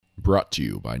Brought to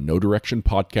you by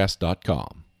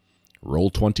NoDirectionPodcast.com,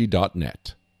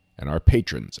 Roll20.net, and our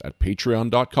patrons at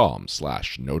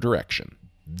patreon.com/NoDirection.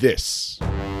 This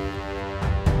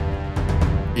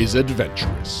is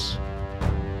Adventurous.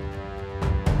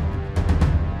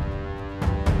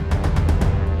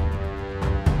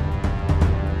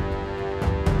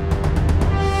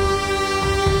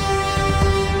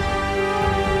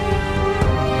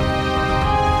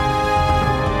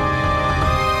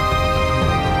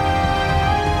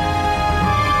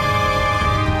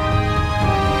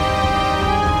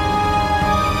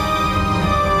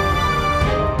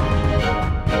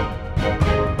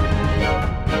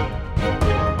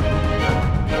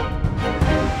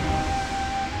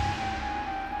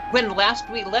 When last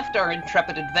we left our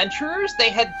intrepid adventurers, they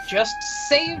had just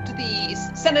saved the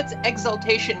Senate's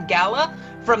Exaltation Gala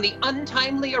from the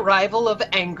untimely arrival of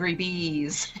angry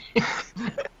bees.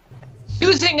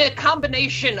 Using a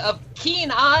combination of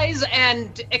keen eyes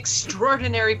and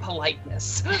extraordinary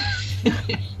politeness.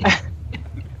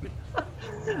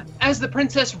 As the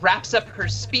princess wraps up her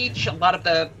speech, a lot of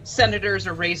the senators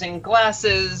are raising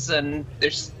glasses, and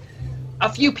there's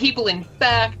a few people in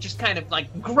back just kind of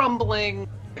like grumbling.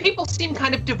 People seem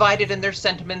kind of divided in their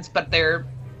sentiments, but they're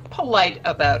polite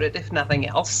about it, if nothing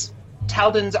else.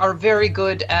 Taldans are very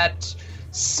good at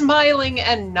smiling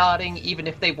and nodding, even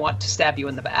if they want to stab you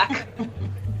in the back.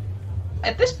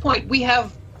 At this point, we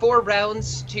have 4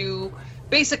 rounds to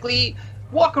basically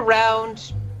walk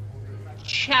around,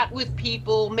 chat with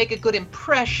people, make a good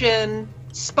impression,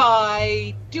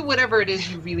 spy, do whatever it is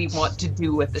you really want to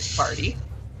do at this party.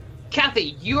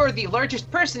 Kathy, you're the largest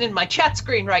person in my chat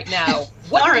screen right now.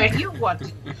 What do you want to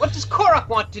do? What does Korok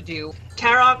want to do?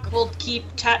 Karok will keep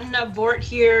chatting up Vort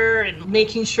here and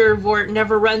making sure Vort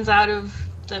never runs out of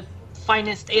the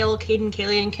finest ale Caden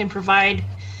Kalian can provide.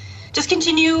 Just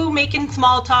continue making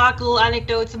small talk, little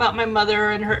anecdotes about my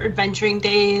mother and her adventuring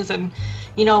days and,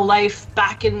 you know, life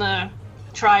back in the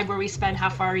tribe where we spent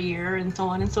half our year and so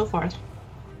on and so forth.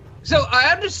 So I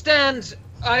understand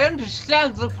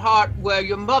the part where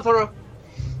your mother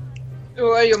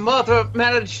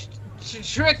managed to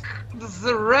trick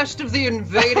the rest of the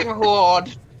invading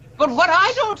horde. But what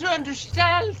I don't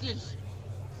understand is,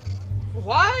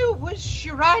 why was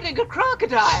she riding a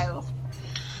crocodile?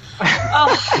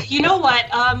 Oh, you know what?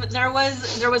 There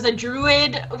was a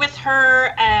druid with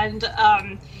her, and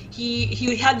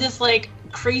he had this like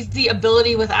crazy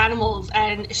ability with animals,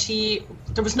 and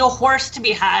there was no horse to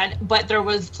be had, but there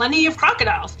was plenty of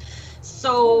crocodiles.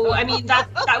 So, I mean, that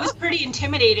was pretty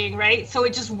intimidating, right? So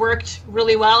it just worked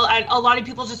really well, and a lot of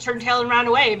people just turned tail and ran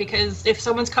away, because if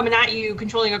someone's coming at you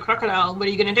controlling a crocodile, what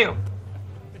are you going to do?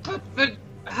 But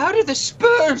how do the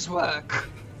spurs work?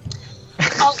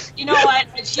 Oh, you know what?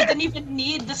 She didn't even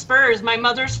need the spurs. My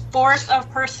mother's force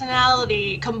of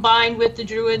personality combined with the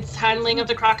druid's handling of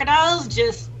the crocodiles,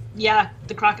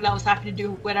 the crocodile was happy to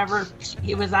do whatever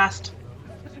he was asked.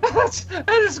 That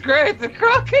is great. The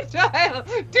crocodile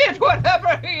did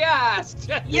whatever he asked.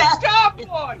 Yeah.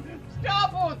 Starboard!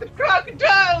 The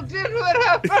crocodile did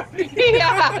whatever he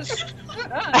asked.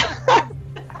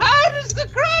 How does the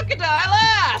crocodile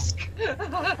ask?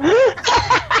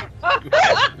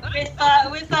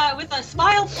 with a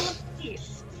smile full of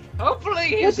peace. Hopefully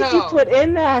What he's did you home. put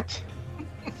in that?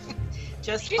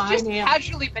 She's just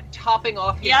casually been topping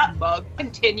off his mug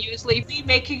continuously.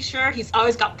 Making sure he's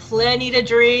always got plenty to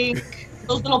drink.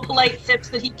 Those little polite sips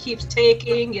that he keeps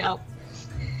taking,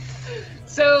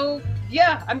 So,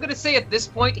 yeah, I'm gonna say at this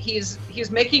point he's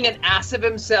making an ass of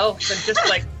himself and just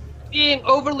like being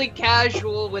overly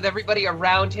casual with everybody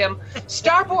around him.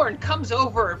 Starborn comes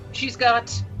over. She's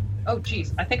got... Oh,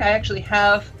 geez, I think I actually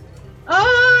have...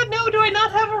 no, do I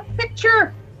not have her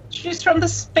picture? She's from the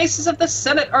Spaces of the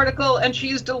Senate article, and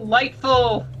she's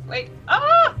delightful. Wait,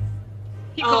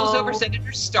 He calls over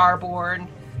Senator Starborn,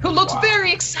 who looks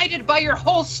very excited by your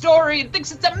whole story and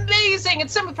thinks it's amazing,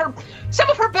 and some of her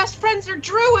best friends are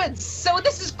druids, so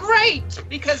this is great,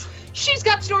 because she's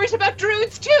got stories about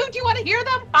druids too. Do you want to hear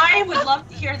them? I would love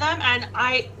to hear them, and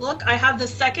I have the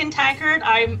second tankard.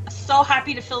 I'm so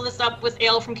happy to fill this up with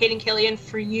ale from Caden Killian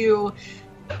for you.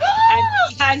 And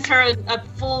he hands her a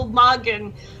full mug,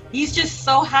 and he's just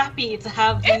so happy to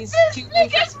have these two. It's as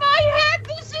big as my head.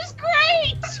 This is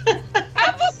great.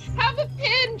 have a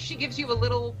pin. She gives you a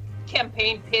little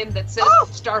campaign pin that says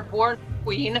Starborn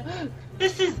Queen.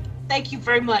 Thank you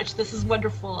very much. This is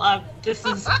wonderful. This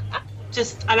is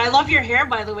just, and I love your hair,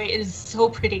 by the way. It is so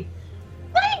pretty.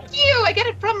 Thank you. I get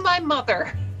it from my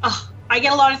mother. I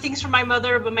get a lot of things from my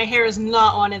mother, but my hair is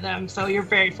not one of them. So you're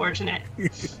very fortunate.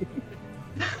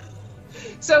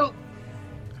 So,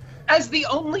 as the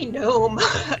only gnome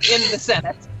in the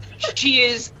Senate, She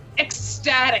is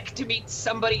ecstatic to meet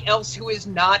somebody else who is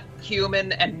not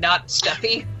human and not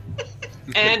stuffy.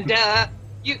 And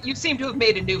you seem to have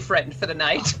made a new friend for the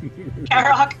night.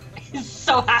 Karok is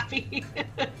so happy.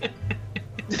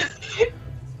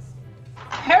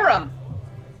 Harem,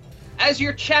 as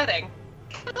you're chatting,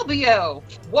 Calbio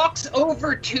walks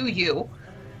over to you,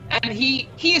 and he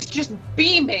is just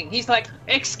beaming. He's like,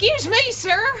 "Excuse me,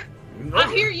 sir.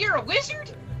 I hear you're a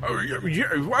wizard."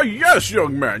 Why, yes,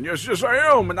 young man. Yes, I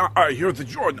am. And I hear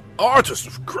that you're an artist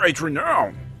of great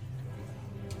renown.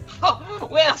 Oh,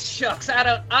 well, shucks. I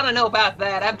don't know about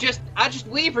that. I just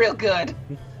weave real good.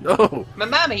 No. My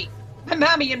mommy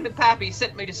and my pappy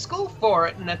sent me to school for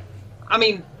it, and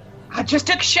I just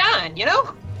took shine. You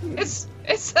know, it's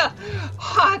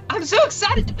I'm so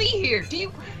excited to be here. Do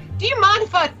you mind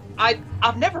if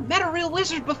I've never met a real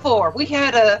wizard before. We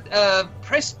had a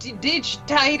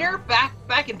prestidigitator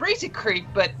back in Breezy Creek,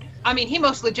 but he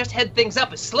mostly just had things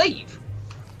up his sleeve.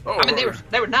 Oh,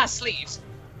 they were nice sleeves.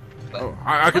 Oh,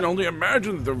 I can only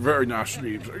imagine that they're very nice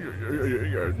sleeves.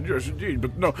 Yes, indeed.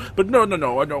 But no.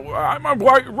 I know. I'm a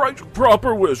right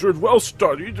proper wizard, well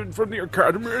studied, and from the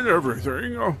academy and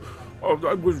everything.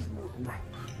 I was.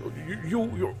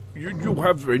 You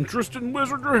have interest in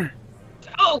wizardry?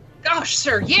 Oh gosh,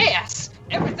 sir, yes.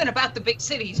 Everything about the big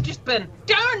city's just been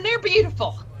darn near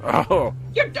beautiful. Oh.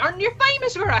 You're darn near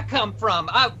famous where I come from.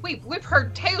 We've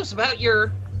heard tales about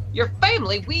your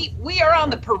family. We are on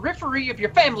the periphery of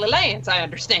your family lands, I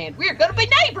understand. We're going to be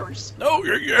neighbors. Oh,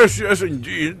 yes,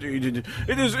 indeed.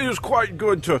 It is quite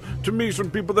good to meet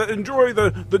some people that enjoy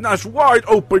the nice wide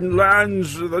open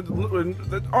lands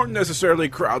that aren't necessarily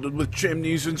crowded with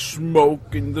chimneys and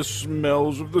smoke and the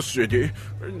smells of the city.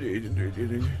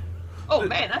 Indeed. Oh,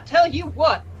 man, I tell you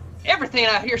what. Everything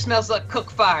out here smells like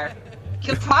cook fire.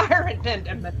 Cook fire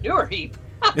and manure heap.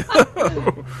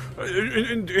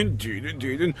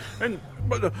 Indeed.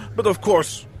 But of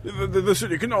course, the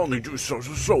city can only do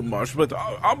so much. But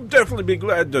I'll definitely be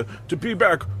glad to be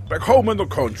back home in the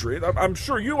country. I'm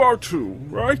sure you are too,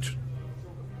 right?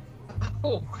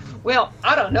 Oh, well,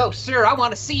 I don't know, sir. I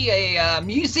want to see a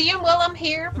museum while I'm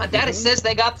here. My daddy says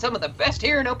they got some of the best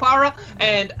here in Opara,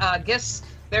 and I guess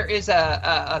there is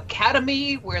a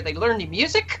academy where they learn the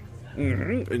music.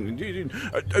 Mm-hmm. Indeed.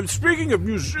 Speaking of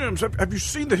museums, have you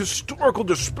seen the historical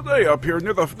display up here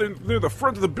near the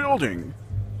front of the building?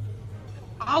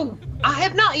 Oh, I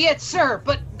have not yet, sir.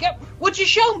 But would you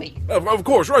show me? Of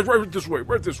course, right this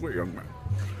way, young man.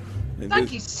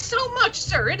 Thank you so much,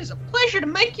 sir. It is a pleasure to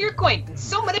make your acquaintance.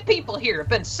 So many people here have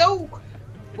been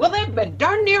they've been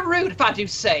darn near rude, if I do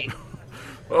say.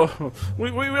 Oh, we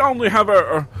only have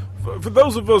for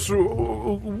those of us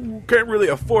who can't really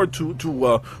afford to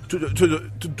duel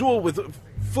with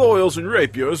foils and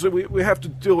rapiers, we have to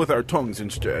deal with our tongues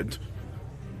instead.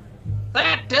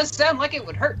 That does sound like it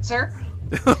would hurt, sir.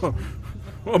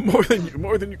 Well, more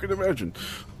than you can imagine.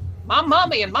 My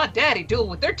mommy and my daddy duel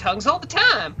with their tongues all the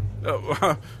time.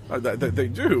 Oh, they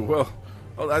do.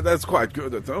 Well, that's quite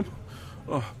good of them.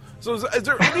 So, is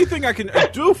there anything I can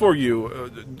do for you,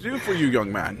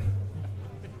 young man?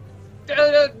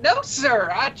 No, sir.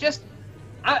 I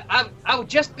would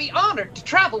just be honored to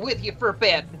travel with you for a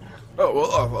bit. Oh,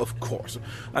 well, of course.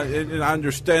 And I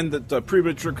understand that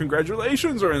premature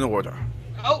congratulations are in order.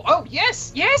 Oh,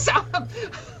 yes.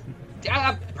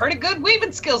 Pretty good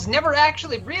weaving skills. Never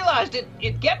actually realized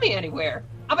it'd get me anywhere.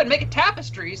 I've been making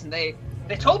tapestries, and they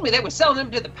told me they were selling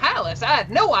them to the palace. I had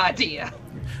no idea.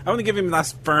 I want to give him a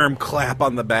nice firm clap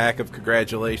on the back of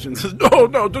congratulations.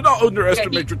 No, do not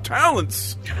underestimate your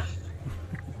talents.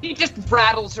 He just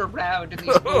rattles around in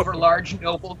these over-large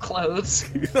noble clothes.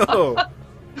 Oh.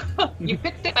 You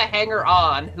picked up a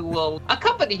hanger-on who will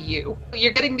accompany you.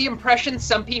 You're getting the impression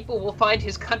some people will find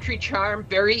his country charm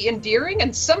very endearing,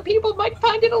 and some people might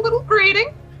find it a little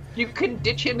grating. You can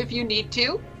ditch him if you need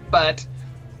to, but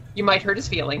you might hurt his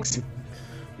feelings.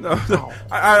 No.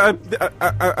 I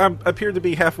appear to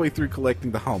be halfway through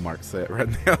collecting the Hallmark set right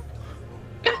now.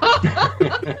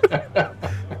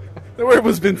 Where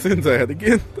was Vincenzo at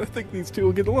again? I think these two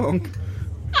will get along.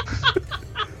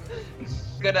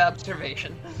 Good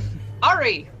observation.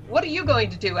 Ari, what are you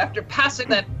going to do after passing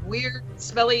that weird,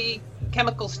 smelly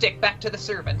chemical stick back to the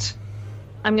servant?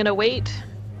 I'm going to wait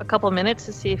a couple minutes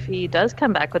to see if he does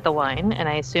come back with the wine, and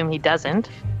I assume he doesn't.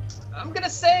 I'm going to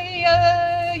say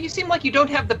you seem like you don't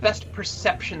have the best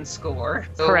perception score.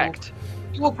 So Correct.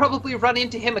 You will probably run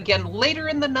into him again later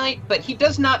in the night, but he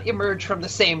does not emerge from the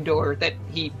same door that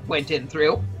he went in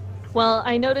through. Well,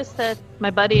 I noticed that my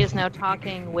buddy is now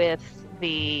talking with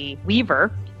the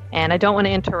Weaver, and I don't want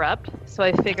to interrupt, so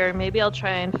I figure maybe I'll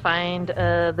try and find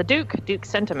the Duke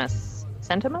Sentimus.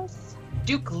 Centimus?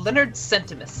 Duke Leonard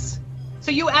Centimus.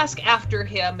 So you ask after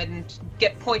him and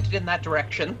get pointed in that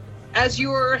direction. As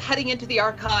you're heading into the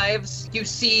archives, you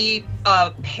see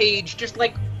a page just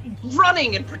like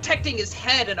running and protecting his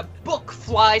head, and a book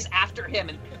flies after him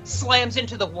and slams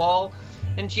into the wall.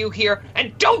 And you hear,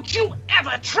 "And don't you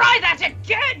ever try that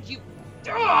again, you...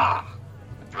 Ah!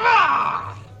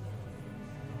 Ah!"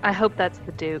 I hope that's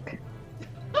the Duke.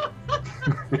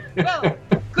 Well,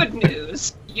 good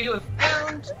news. You have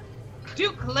found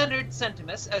Duke Leonard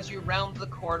Centimus as you round the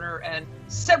corner, and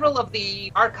several of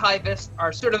the archivists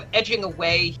are sort of edging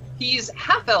away. He's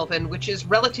half-elven, which is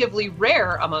relatively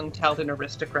rare among Taldan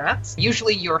aristocrats.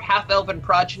 Usually your half-elven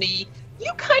progeny,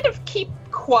 you kind of keep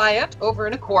quiet over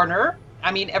in a corner.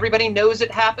 I mean, everybody knows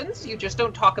it happens, you just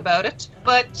don't talk about it.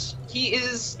 But he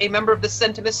is a member of the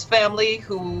Centimus family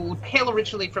who hail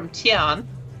originally from Tian.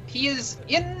 He is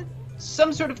in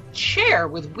some sort of chair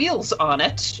with wheels on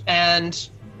it, and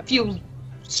a few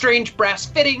strange brass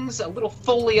fittings, a little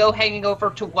folio hanging over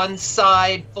to one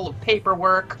side, full of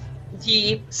paperwork.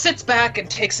 He sits back and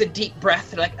takes a deep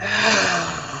breath, like,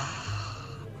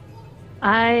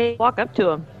 I walk up to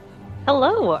him.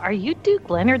 Hello, are you Duke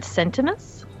Leonard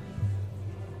Centimus?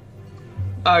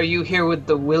 "Are you here with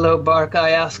the willow bark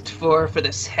I asked for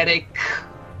this headache?"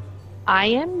 I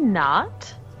am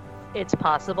not. It's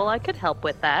possible I could help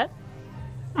with that.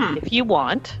 If you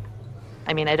want.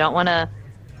 I mean, I don't want to...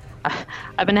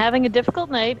 I've been having a difficult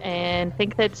night and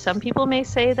think that some people may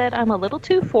say that I'm a little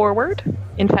too forward.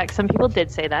 In fact, some people did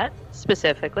say that,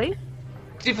 specifically.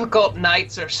 Difficult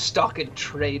nights are stock in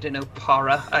trade in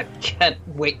Opara. I can't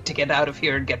wait to get out of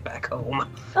here and get back home.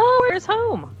 Oh, where's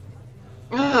home?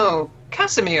 Oh,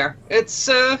 Casimir. It's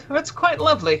quite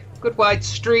lovely. Good wide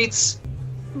streets.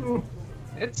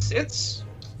 It's...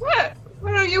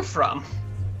 Where are you from?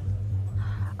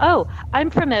 Oh,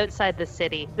 I'm from outside the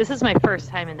city. This is my first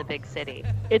time in the big city.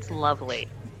 It's lovely.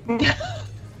 Would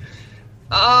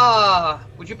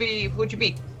you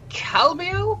be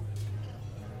Calbio?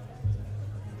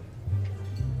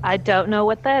 I don't know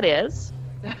what that is.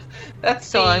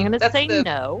 I'm going to say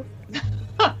no.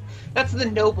 That's the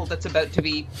noble that's about to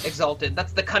be exalted.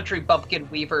 That's the country bumpkin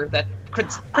weaver that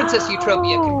Princess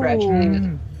Eutropia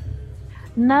congratulated.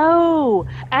 No,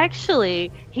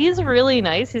 actually, he's really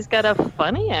nice. He's got a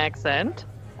funny accent.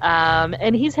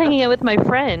 And he's hanging out with my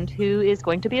friend who is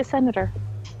going to be a senator.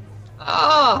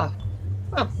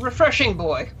 Refreshing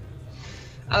boy.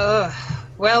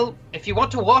 Well, if you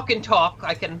want to walk and talk,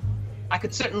 I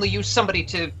could certainly use somebody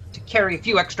to carry a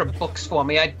few extra books for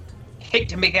me. I'd hate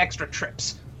to make extra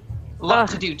trips. A lot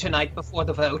to do tonight before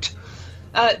the vote.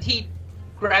 He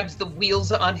grabs the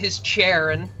wheels on his chair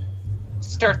and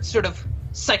starts sort of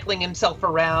cycling himself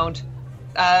around.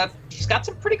 He's got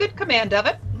some pretty good command of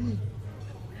it.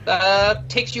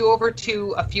 Takes you over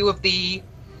to a few of the,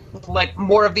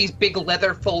 more of these big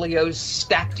leather folios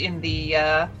stacked in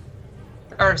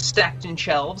stacked in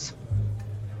shelves.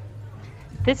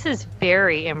 This is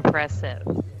very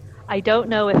impressive. I don't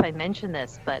know if I mentioned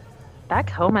this, but back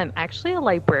home I'm actually a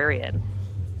librarian.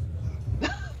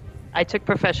 I took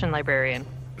profession librarian.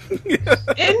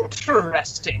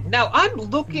 Interesting. Now, I'm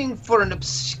looking for an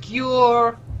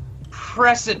obscure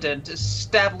precedent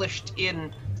established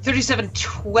in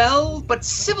 3712, but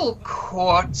civil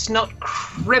courts, not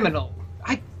criminal.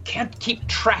 I can't keep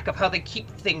track of how they keep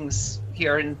things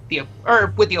here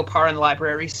with the Oparan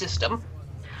library system.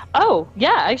 Oh,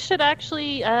 yeah, I should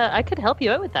actually, I could help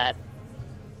you out with that.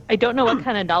 I don't know what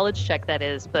kind of knowledge check that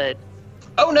is, but...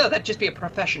 Oh, no, that'd just be a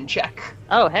profession check.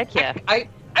 Oh, heck yeah. I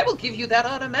will give you that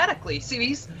automatically.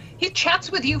 See, he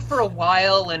chats with you for a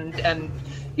while, and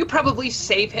you probably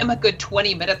save him a good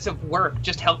 20 minutes of work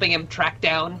just helping him track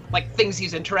down, things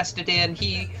he's interested in.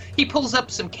 He pulls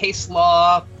up some case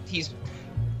law. He's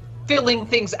filling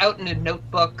things out in a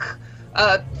notebook.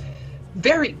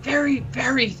 Very, very,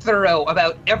 very thorough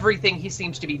about everything he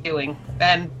seems to be doing.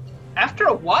 And after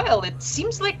a while, it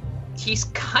seems like he's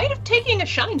kind of taking a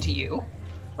shine to you.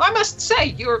 I must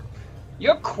say, you're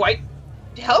quite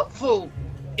helpful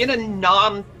in a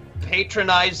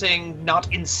non-patronizing,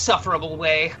 not insufferable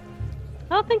way.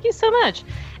 Oh, thank you so much.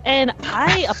 And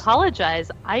I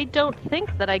apologize. I don't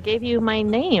think that I gave you my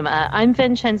name. I'm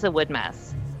Vincenza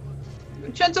Woodmass.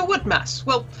 Vincenza Woodmass.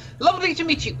 Well, lovely to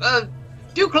meet you.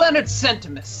 Duke Leonard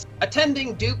Centimus,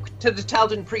 attending Duke to the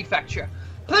Taldan Prefecture.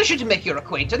 Pleasure to make your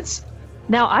acquaintance.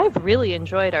 Now, I've really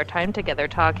enjoyed our time together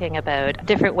talking about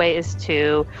different ways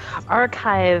to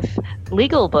archive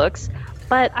legal books,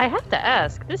 but I have to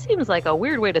ask, this seems like a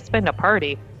weird way to spend a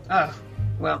party.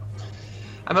 Well,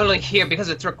 I'm only here because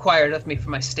it's required of me for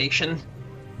my station.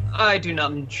 I do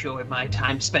not enjoy my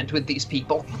time spent with these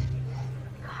people.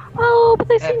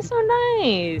 they seem so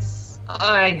nice.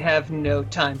 I have no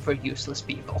time for useless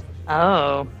people.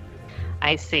 Oh,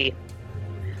 I see.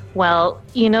 Well,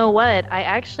 you know what? I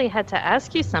actually had to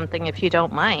ask you something if you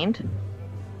don't mind.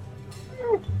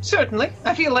 Certainly.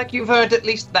 I feel like you've heard at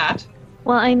least that.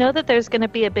 Well, I know that there's going to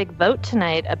be a big vote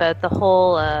tonight about the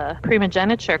whole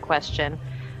primogeniture question.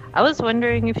 I was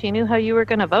wondering if you knew how you were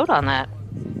going to vote on that.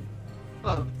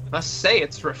 Well, I must say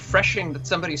it's refreshing that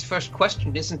somebody's first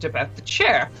question isn't about the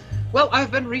chair. Well,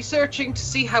 I've been researching to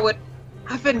see how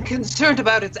I've been concerned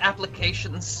about its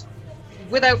applications.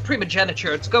 Without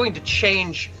primogeniture, it's going to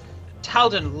change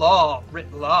Taldan law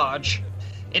writ large.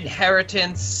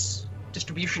 Inheritance,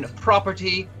 distribution of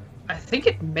property. I think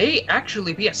it may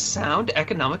actually be a sound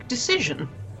economic decision.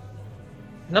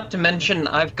 Not to mention,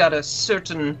 I've got a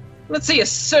certain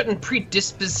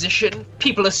predisposition,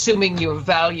 people assuming your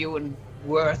value and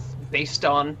worth based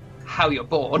on how you're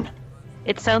born.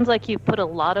 It sounds like you've put a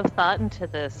lot of thought into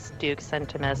this, Duke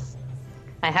Centimus.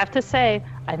 I have to say,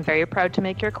 I'm very proud to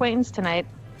make your acquaintance tonight.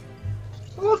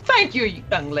 Well, thank you,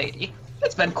 young lady.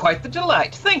 It's been quite the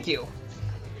delight. Thank you.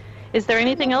 Is there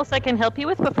anything else I can help you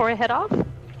with before I head off?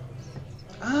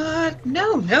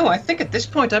 No. I think at this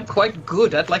point I'm quite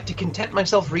good. I'd like to content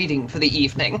myself reading for the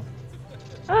evening.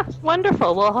 Ah,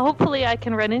 wonderful. Well, hopefully I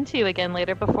can run into you again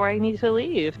later before I need to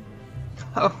leave.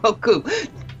 Oh, well, cool.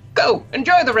 Go.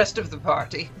 Enjoy the rest of the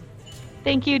party.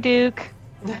 Thank you, Duke.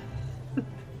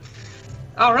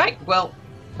 All right. Well,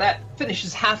 that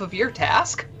finishes half of your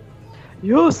task.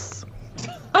 Yes.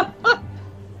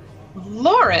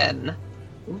 Lauren,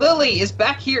 Lily is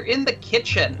back here in the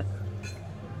kitchen.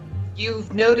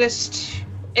 You've noticed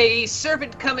a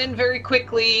servant come in very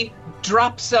quickly,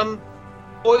 drop some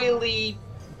oily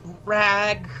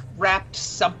rag-wrapped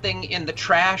something in the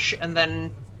trash, and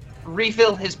then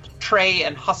refill his tray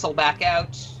and hustle back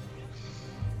out.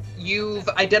 You've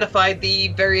identified the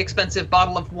very expensive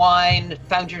bottle of wine,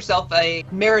 found yourself a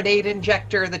marinade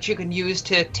injector that you can use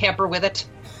to tamper with it.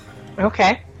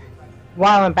 Okay.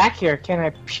 While I'm back here, can I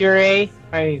puree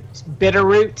my bitter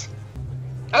root?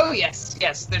 Oh,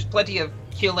 yes. There's plenty of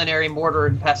culinary mortar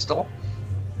and pestle.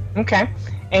 Okay.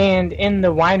 And in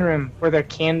the wine room, were there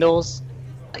candles?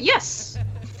 Yes.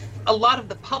 A lot of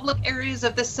the public areas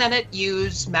of the Senate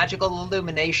use magical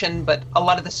illumination, but a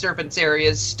lot of the servants'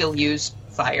 areas still use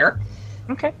fire.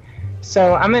 Okay.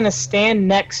 So I'm going to stand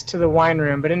next to the wine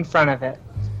room, but in front of it.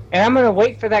 And I'm going to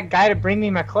wait for that guy to bring me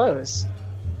my clothes.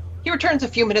 He returns a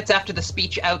few minutes after the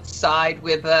speech outside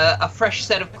with a fresh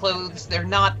set of clothes. They're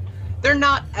not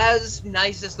as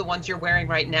nice as the ones you're wearing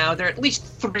right now. They're at least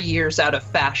 3 years out of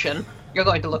fashion. You're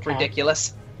going to look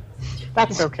ridiculous.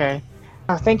 That's okay.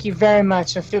 Oh, thank you very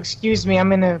much. If you'll excuse me, I'm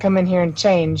going to come in here and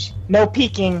change. No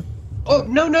peeking. Oh,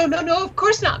 no. Of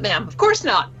course not, ma'am. Of course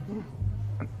not.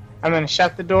 I'm going to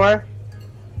shut the door,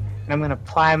 and I'm going to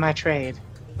ply my trade.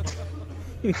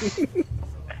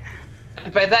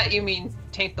 By that you mean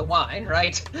taint the wine,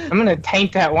 right? I'm going to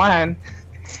taint that wine.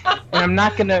 And I'm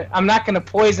not gonna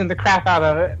poison the crap out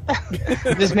of it.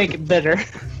 Just make it bitter.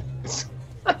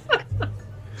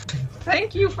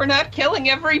 Thank you for not killing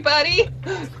everybody.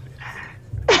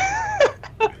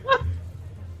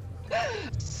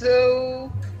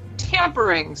 So,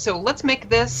 tampering. So let's make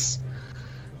this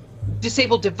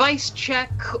disable device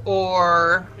check,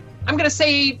 or I'm gonna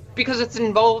say, because it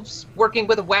involves working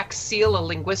with a wax seal, a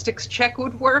linguistics check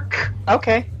would work.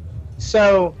 Okay.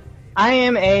 So I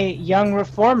am a young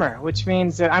reformer, which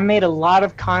means that I made a lot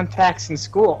of contacts in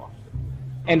school.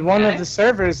 And one of the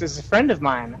servers is a friend of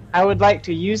mine. I would like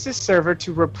to use this server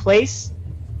to replace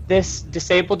this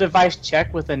disable device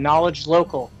check with a knowledge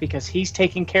local, because he's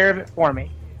taking care of it for me.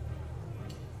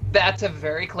 That's a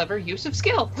very clever use of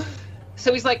skill.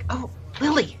 So he's like, oh,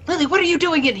 Lily, what are you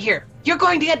doing in here? You're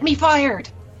going to get me fired.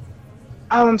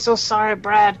 Oh, I'm so sorry,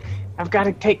 Brad. I've got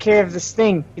to take care of this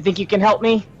thing. You think you can help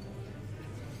me?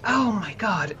 Oh my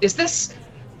god, is this...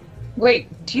 Wait,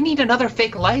 do you need another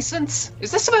fake license?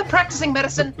 Is this about practicing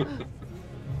medicine?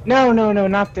 No,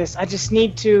 not this. I just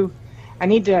need to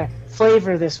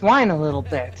flavor this wine a little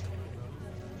bit.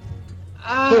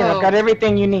 Oh. Here, I've got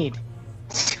everything you need.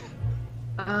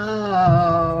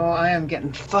 Oh, I am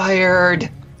getting fired.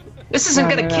 This isn't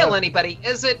gonna kill anybody,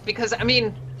 is it? Because, I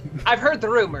mean, I've heard the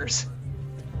rumors.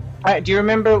 Do you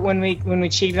remember when we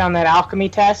cheated on that alchemy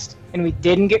test and we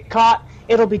didn't get caught?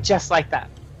 It'll be just like that.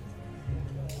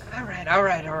 All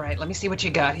right. Let me see what you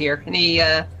got here. Any,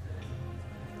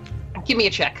 give me a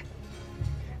check.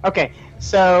 Okay,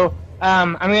 so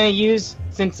I'm gonna use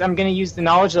the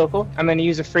knowledge local. I'm gonna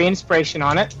use a free inspiration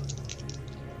on it.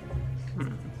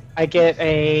 I get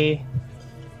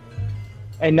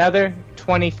another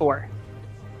 24.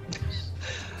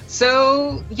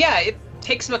 So, yeah, it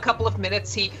takes him a couple of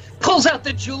minutes. He pulls out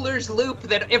the jeweler's loop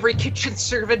that every kitchen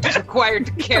servant is required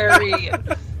to carry.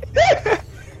 And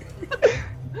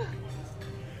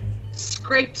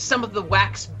scrapes some of the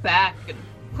wax back and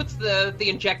puts the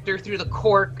injector through the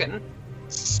cork and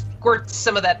squirts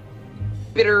some of that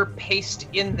bitter paste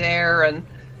in there and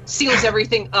seals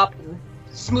everything up and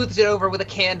smooths it over with a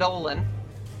candle and...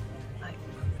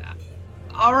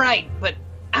 All right, but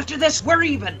after this, we're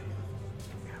even.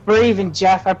 We're even,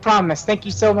 Jeff. I promise. Thank you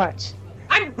so much.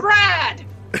 I'm Brad!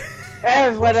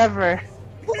 Whatever.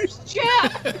 Who's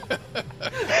Jeff?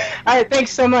 Alright,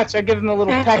 thanks so much. I give him a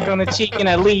little peck on the cheek and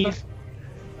I leave.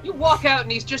 You walk out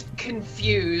and he's just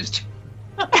confused.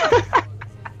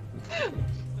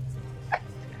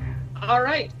 All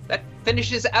right, that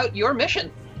finishes out your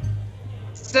mission.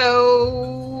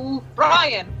 So,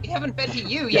 Brian, we haven't been to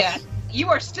you yet. You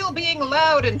are still being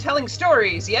loud and telling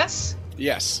stories, yes?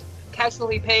 Yes.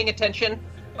 Casually paying attention.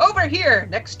 Over here,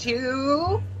 next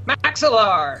to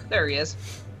Maxilar. There he is.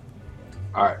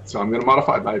 Alright, so I'm going to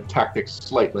modify my tactics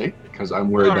slightly, because I'm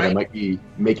worried that I might be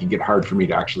making it hard for me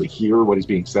to actually hear what is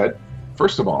being said.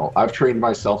 First of all, I've trained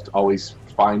myself to always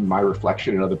find my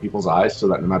reflection in other people's eyes, so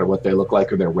that no matter what they look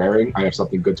like or they're wearing, I have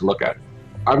something good to look at.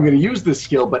 I'm going to use this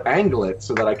skill, but angle it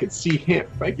so that I can see him.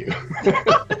 Thank you.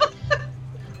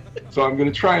 So I'm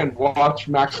going to try and watch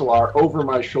Maxilar over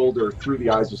my shoulder through the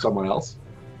eyes of someone else.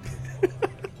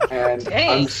 And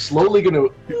I'm slowly going to,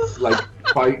 like,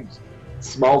 by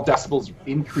small decibels,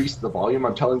 increase the volume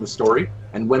I'm telling the story.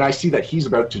 And when I see that he's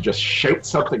about to just shout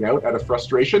something out of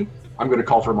frustration, I'm going to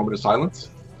call for a moment of silence.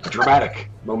 A dramatic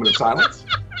moment of silence.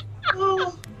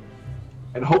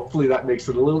 And hopefully that makes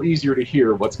it a little easier to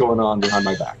hear what's going on behind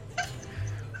my back.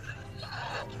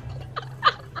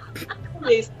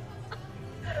 Please.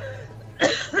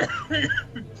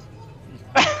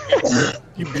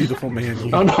 You beautiful man. You.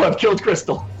 Oh no, I've killed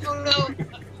Crystal. Oh no,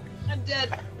 I'm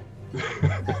dead.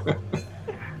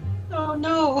 Oh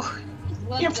no.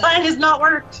 Your plan has not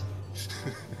worked.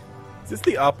 Is this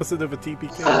the opposite of a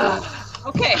TPK?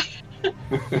 Okay.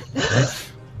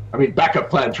 I mean,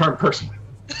 backup plan, charm person.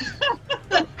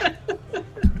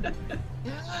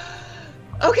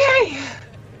 Okay,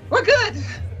 we're good.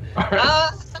 All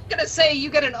right. I'm gonna say you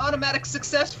get an automatic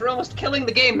success for almost killing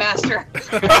the game master.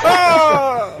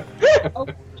 Oh,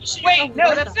 wait,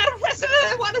 no, that's not a resume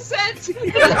I want to send.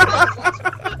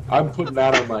 I'm putting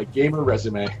that on my gamer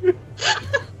resume.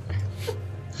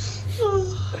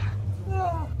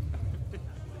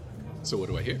 So what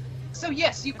do I hear? So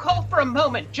yes, you call for a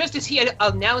moment just as he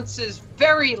announces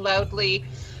very loudly,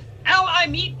 "Now I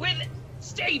meet with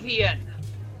Stavian."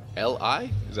 L.I.?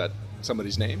 Is that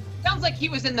somebody's name? Sounds like he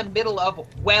was in the middle of,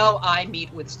 "Well, I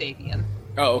meet with Stavian."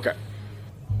 Oh, okay.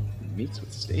 He meets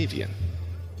with Stavian.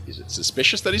 Is it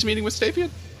suspicious that he's meeting with Stavian?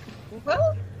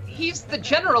 Well, he's the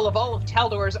general of all of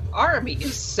Taldor's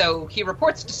armies, so he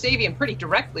reports to Stavian pretty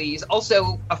directly. He's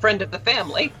also a friend of the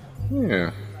family.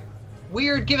 Yeah.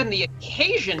 Weird given the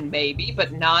occasion, maybe,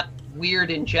 but not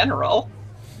weird in general.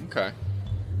 Okay.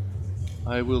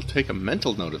 I will take a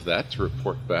mental note of that to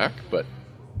report back, but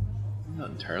I'm not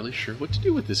entirely sure what to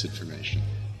do with this information.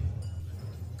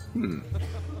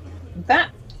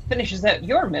 That finishes out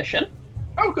your mission.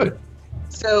 Oh, good.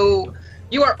 So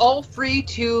you are all free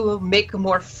to make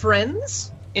more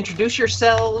friends, introduce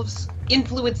yourselves,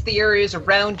 influence the areas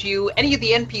around you. Any of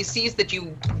the NPCs that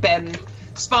you've been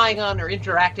spying on or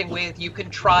interacting with, you can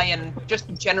try and just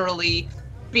generally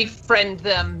befriend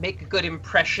them, make a good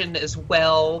impression as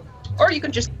well. Or you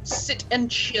can just sit and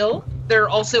chill. There are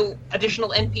also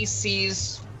additional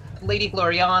NPCs, Lady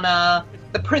Gloriana,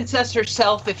 the princess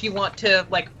herself, if you want to,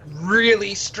 like,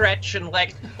 really stretch and,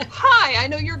 like, "Hi, I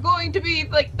know you're going to be,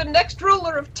 like, the next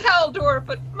ruler of Taldor,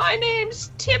 but my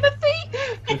name's Timothy."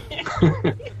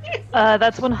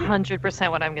 That's 100%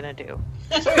 what I'm gonna do.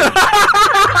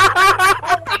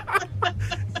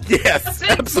 Yes,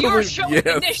 Since absolutely. you're showing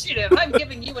Yes. initiative, I'm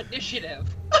giving you initiative.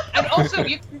 And also,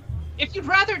 if you'd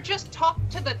rather just talk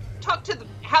to the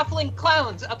halfling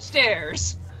clowns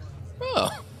upstairs.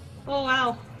 Oh. Oh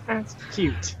wow. That's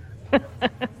cute.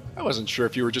 I wasn't sure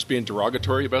if you were just being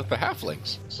derogatory about the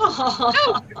halflings.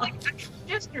 No,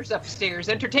 jesters upstairs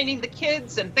entertaining the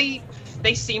kids, and they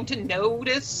seem to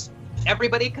notice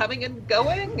everybody coming and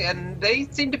going, and they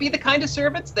seem to be the kind of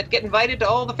servants that get invited to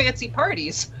all the fancy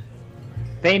parties.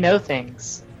 They know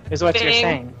things, is what you're Dang.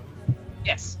 saying.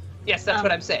 Yes, that's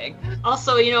what I'm saying.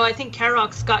 Also, I think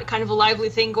Karok's got kind of a lively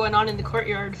thing going on in the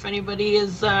courtyard if anybody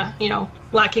is,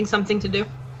 lacking something to do.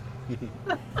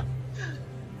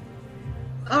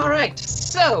 All right,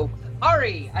 so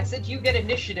Ari, I said you get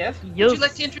initiative. Yes. Would you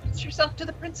like to introduce yourself to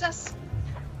the princess?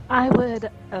 I would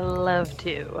love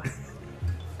to.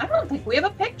 I don't think we have a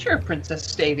picture of Princess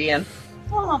Stavian.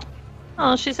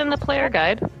 Oh, she's in the player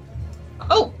guide.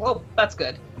 Oh, well, that's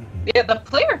good. Yeah, the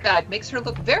player guide makes her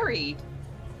look very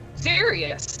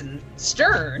serious and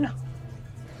stern.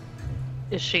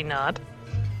 Is she not?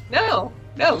 No,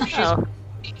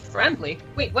 she's friendly.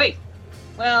 Wait.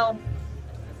 Well,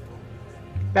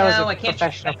 That was no, I a can't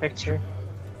professional picture.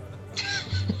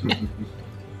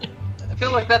 I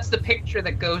feel like that's the picture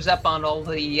that goes up on all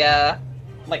the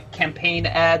campaign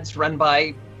ads run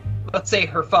by, let's say,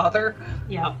 her father.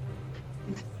 Yeah.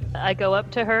 I go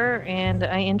up to her and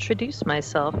I introduce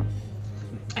myself.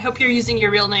 I hope you're using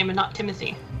your real name and not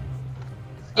Timothy.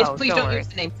 Yes, Oh, please don't don't worry. use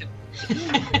the name Tim.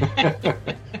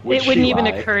 It wouldn't even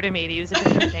occur to me to use a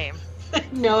different name.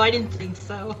 No, I didn't think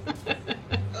so.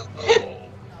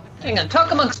 Hang on,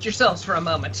 talk amongst yourselves for a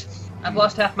moment. I've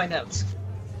lost half my notes.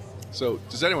 So,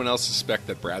 does anyone else suspect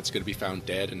that Brad's going to be found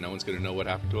dead and no one's going to know what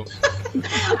happened to him?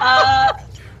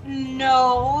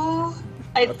 No.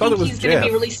 I thought think it was he's going to be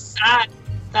Jeff. really sad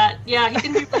he's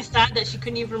going to be really sad that she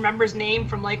couldn't even remember his name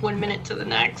from like 1 minute to the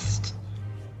next.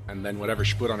 And then whatever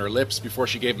she put on her lips before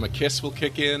she gave him a kiss will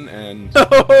kick in, and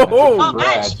Oh man,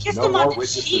 Brad, she kissed no him on more the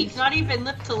witnesses. cheek, not even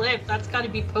lip to lip. That's got to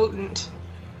be potent.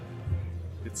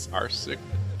 it's our sick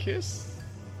kiss.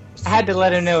 I had to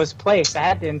let him know his place. I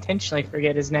had to intentionally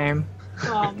forget his name.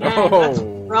 Oh man, that's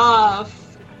Oh.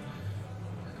 rough.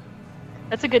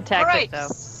 That's a good All tactic, right, though.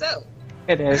 so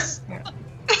It is.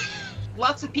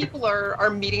 lots of people are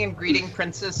meeting and greeting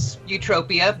Princess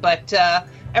Eutropia, but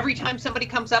every time somebody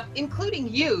comes up,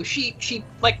 including you, she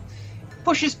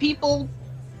pushes people,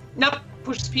 not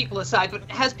pushes people aside, but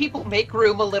has people make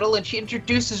room a little, and she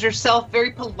introduces herself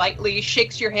very politely,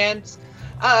 shakes your hands.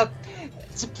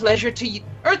 It's a pleasure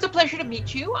to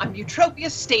meet you. I'm Eutropia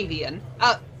Stavian.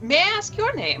 May I ask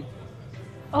your name?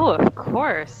 Oh, of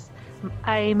course.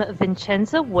 I'm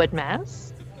Vincenza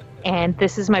Woodmass, and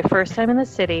this is my first time in the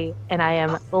city, and I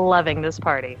am loving this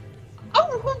party.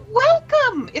 Oh, well,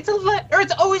 welcome! It's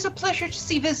always a pleasure to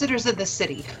see visitors in the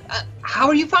city. How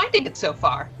are you finding it so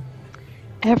far?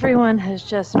 Everyone has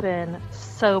just been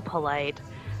so polite.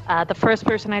 The first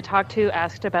person I talked to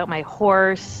asked about my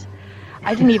horse.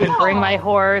 I didn't even bring my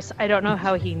horse. I don't know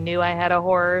how he knew I had a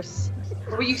horse.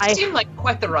 Well, you seem like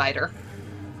quite the rider.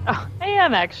 Oh, I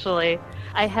am actually.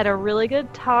 I had a really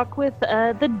good talk with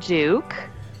the Duke.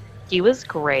 He was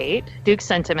great. Duke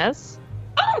Centimus.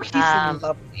 Oh, he's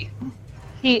lovely.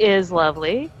 He is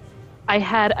lovely. I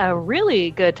had a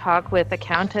really good talk with the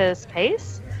Countess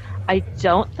Pace. I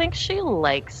don't think she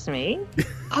likes me,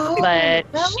 Oh, but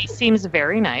well, she seems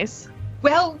very nice.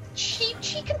 well, she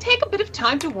can take a bit of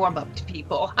time to warm up to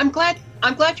people. I'm glad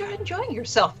you're enjoying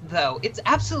yourself, though. It's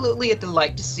absolutely a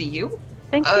delight to see you.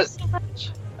 Thank you so much.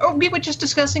 Or we were just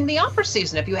discussing the opera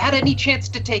season. If you had any chance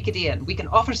to take it in, we can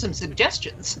offer some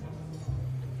suggestions.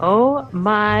 Oh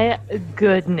my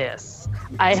goodness.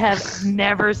 I have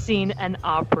never seen an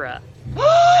opera.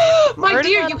 My heard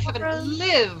dear, about you haven't operas.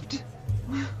 lived.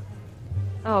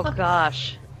 Oh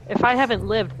gosh. If I haven't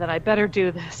lived, then I better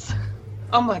do this.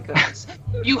 Oh my goodness.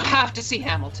 You have to see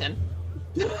Hamilton.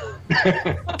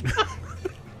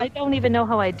 I don't even know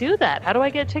how I do that. How do I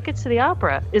get tickets to the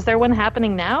opera? Is there one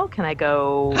happening now? Can I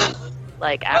go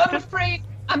like after?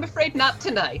 I'm afraid not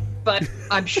tonight, but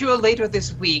I'm sure later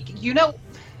this week.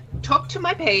 Talk to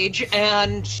my page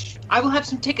and I will have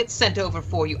some tickets sent over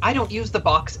for you. I don't use the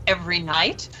box every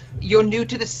night. You're new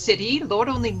to the city. Lord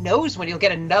only knows when you'll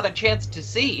get another chance to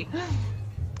see.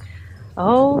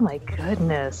 Oh my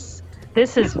goodness.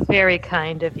 This is very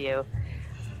kind of you.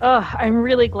 Oh, I'm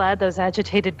really glad those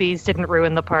agitated bees didn't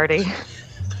ruin the party.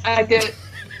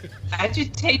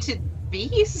 Agitated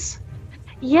bees?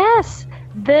 Yes,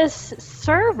 this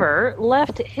server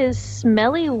left his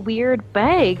smelly, weird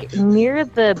bag near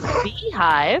the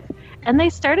beehive, and they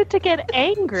started to get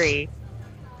angry.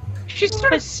 She sort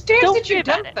of But stares don't at you worry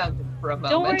about it. dumbfounded for a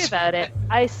moment. Don't worry about it.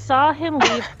 I saw him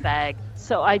leave the bag,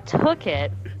 so I took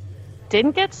it,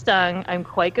 didn't get stung, I'm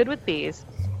quite good with bees,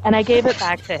 and I gave it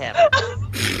back to him.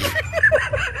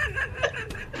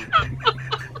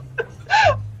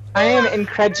 I am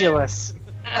incredulous.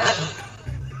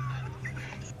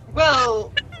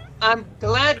 Well, I'm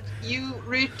glad you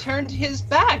returned his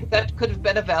bag. That could have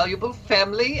been a valuable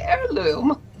family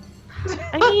heirloom.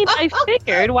 I mean, I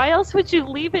figured, why else would you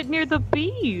leave it near the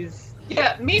bees?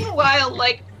 Yeah, meanwhile,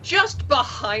 just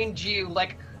behind you,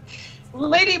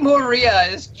 Lady Maria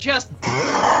is just...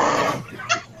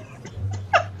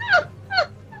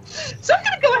 So I'm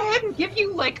gonna go ahead and give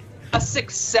you, a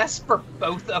success for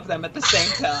both of them at the same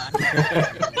time.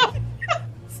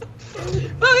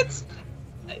 Well,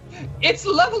 It's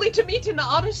lovely to meet an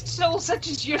honest soul such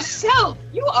as yourself.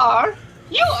 You are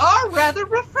rather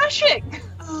refreshing.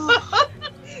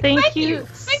 Thank you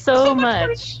Thanks so for much.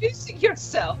 introducing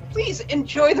yourself. Please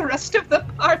enjoy the rest of the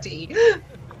party.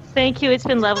 Thank you. It's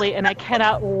been lovely, and I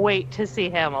cannot wait to see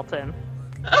Hamilton.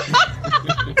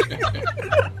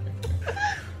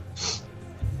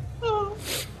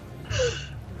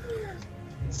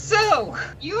 So,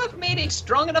 you have made a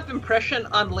strong enough impression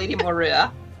on Lady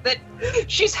Moria that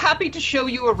she's happy to show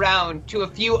you around to a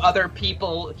few other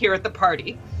people here at the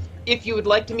party. If you would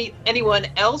like to meet anyone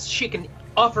else, she can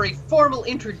offer a formal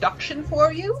introduction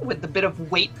for you with a bit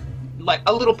of weight, like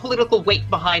a little political weight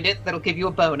behind it that'll give you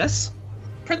a bonus.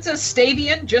 Princess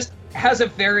Stavian just has a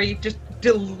very just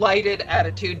delighted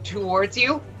attitude towards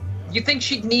you. You think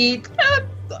she'd need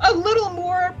a little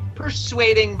more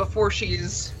persuading before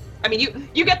she's... I mean,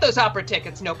 you get those opera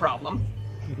tickets, no problem.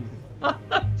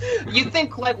 You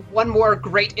think like one more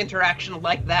great interaction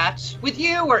like that with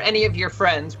you or any of your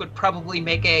friends would probably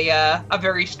make a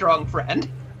very strong friend.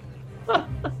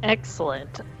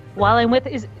 Excellent. While I'm with,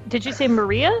 did you say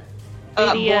Maria?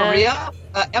 Moria,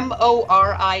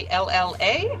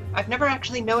 Morilla. I've never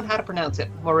actually known how to pronounce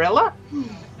it. Morilla?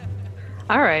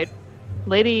 All right.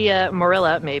 Lady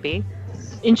Morilla, maybe,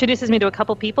 introduces me to a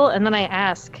couple people, and then I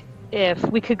ask if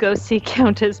we could go see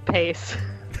Countess Pace.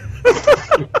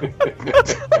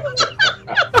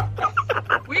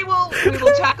 We will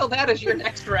tackle that as your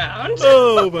next round.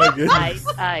 Oh my goodness.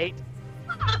 Aight.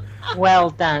 Well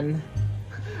done.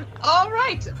 All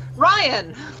right,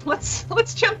 Ryan, let's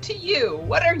jump to you.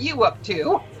 What are you up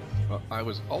to? Well, I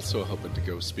was also hoping to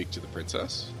go speak to the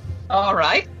princess. All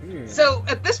right. So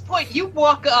at this point, you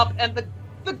walk up, and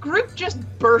the group just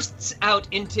bursts out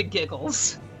into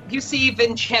giggles. You see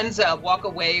Vincenza walk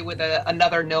away with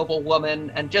another noble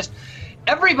woman, and just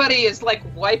everybody is like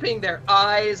wiping their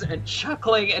eyes and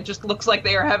chuckling. It just looks like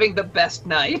they are having the best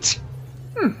night.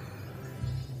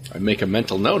 I make a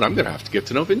mental note. I'm going to have to get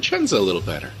to know Vincenza a little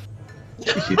better.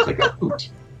 She's like a hoot.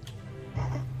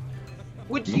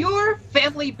 Would your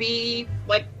family be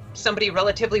like somebody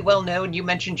relatively well known? You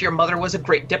mentioned your mother was a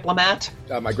great diplomat.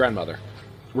 My grandmother.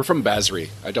 We're from Basri.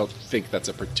 I don't think that's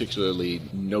a particularly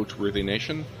noteworthy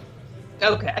nation.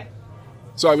 Okay.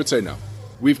 So I would say no.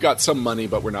 We've got some money,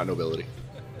 but we're not nobility.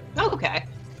 Okay.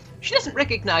 She doesn't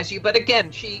recognize you, but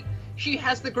again, she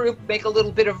has the group make a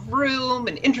little bit of room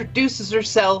and introduces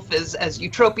herself as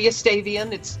Eutropia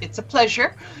Stavian. It's a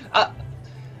pleasure.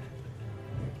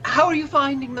 How are you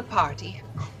finding the party?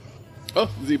 Oh,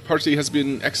 the party has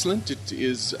been excellent. It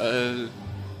is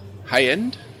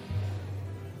high-end.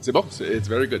 C'est bon. It's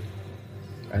very good.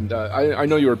 And I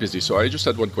know you are busy, so I just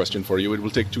had one question for you. It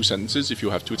will take 2 sentences if you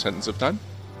have 2 sentences of time.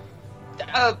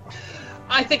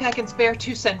 I think I can spare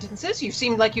 2 sentences. You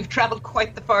seem like you've traveled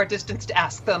quite the far distance to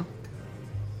ask them.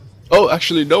 Oh,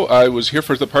 actually, no. I was here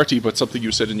for the party, but something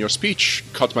you said in your speech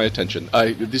caught my attention.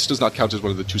 This does not count as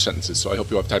one of the 2 sentences, so I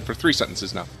hope you have time for 3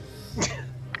 sentences now.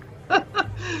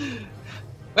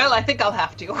 Well, I think I'll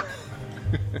have to.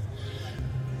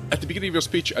 At the beginning of your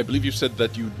speech, I believe you said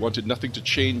that you wanted nothing to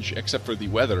change except for the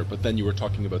weather, but then you were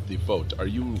talking about the vote. Are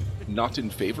you not in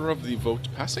favor of the vote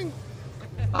passing?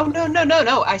 Oh,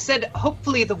 no. I said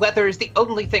hopefully the weather is the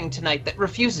only thing tonight that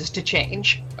refuses to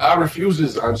change.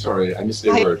 Refuses. I'm sorry, I missed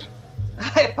a word.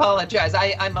 I apologize.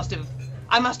 I must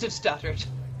have stuttered.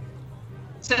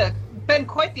 It's been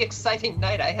quite the exciting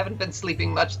night. I haven't been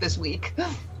sleeping much this week.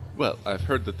 Well, I've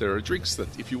heard that there are drinks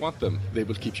that, if you want them, they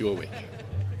will keep you awake.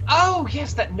 Oh,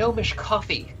 yes, that gnomish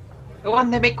coffee. The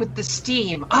one they make with the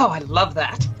steam. Oh, I love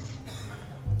that.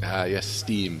 Ah, yes,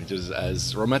 steam. It is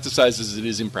as romanticized as it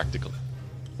is impractical.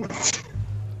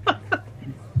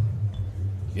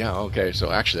 Yeah, okay,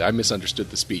 so actually, I misunderstood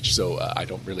the speech, so I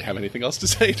don't really have anything else to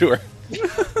say to her.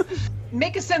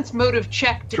 Make a sense motive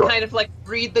check to kind of, like,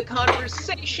 read the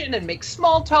conversation and make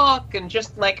small talk and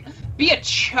just, like, be a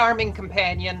charming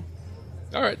companion.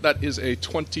 All right, that is a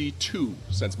 22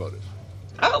 sense motive.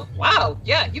 Oh, wow.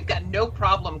 Yeah, you've got no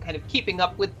problem kind of keeping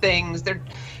up with things. They're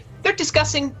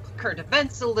discussing current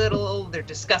events a little. They're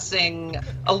discussing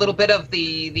a little bit of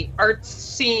the art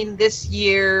scene this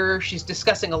year. She's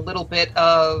discussing a little bit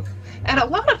of... And a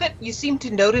lot of it, you seem to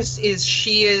notice, is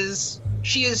she is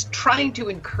trying to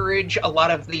encourage a lot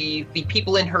of the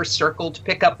people in her circle to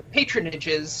pick up the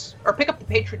patronages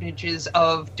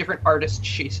of different artists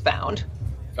she's found.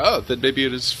 Oh, then maybe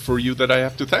it is for you that I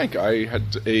have to thank. I had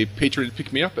a patron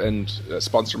pick me up and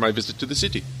sponsor my visit to the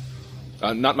city.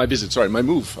 Not my visit, sorry, my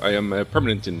move. I am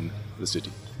permanent in the city.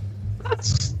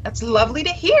 That's lovely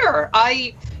to hear.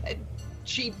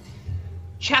 She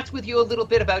chats with you a little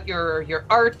bit about your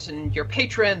art and your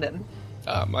patron and...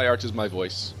 My art is my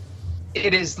voice.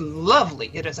 It is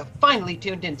lovely. It is a finely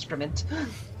tuned instrument.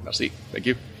 Merci. Thank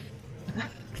you.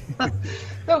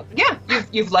 So yeah,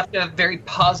 you've left a very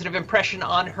positive impression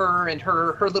on her, and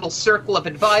her little circle of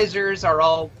advisors are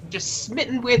all just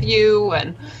smitten with you,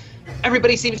 and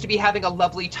everybody seems to be having a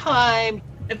lovely time.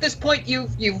 At this point,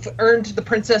 you've earned the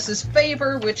princess's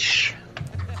favor, which,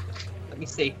 let me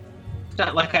see. It's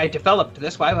not like I developed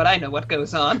this. Why would I know what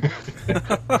goes on?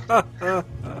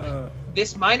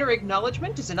 This minor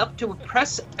acknowledgement is enough to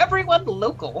impress everyone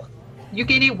local. You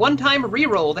gain a one-time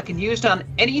reroll that can be used on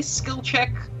any skill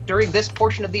check during this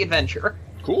portion of the adventure.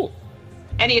 Cool.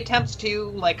 Any attempts to,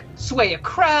 like, sway a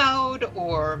crowd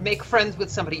or make friends with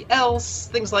somebody else,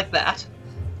 things like that.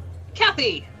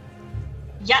 Kathy!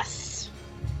 Yes.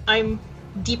 I'm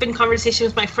deep in conversation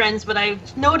with my friends, but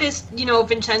I've noticed,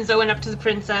 Vincenzo went up to the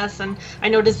princess, and I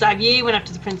noticed Xavier went up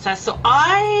to the princess, so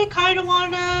I kind of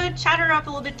want to chat her up a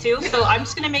little bit too. So I'm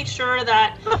just going to make sure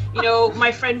that,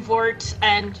 my friend Vort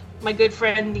and my good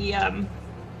friend, the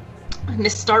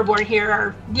Miss Starborn here,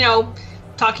 are,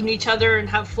 talking to each other and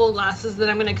have full glasses. Then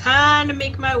I'm going to kind of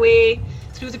make my way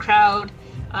through the crowd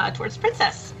towards the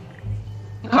princess.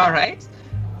 All right.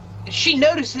 She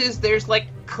notices there's,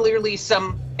 clearly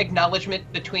some acknowledgement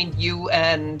between you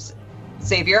and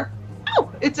Xavier.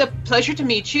 Oh, it's a pleasure to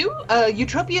meet you.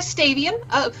 Eutropia Stavian.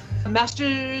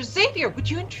 Master Xavier, would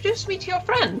you introduce me to your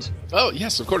friend? Oh,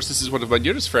 yes, of course. This is one of my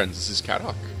nearest friends. This is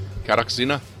Karok. Karok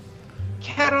Xena.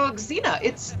 Karok Xena,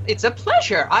 it's a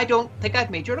pleasure. I don't think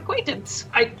I've made your acquaintance.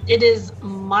 It is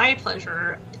my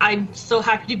pleasure. I'm so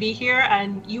happy to be here,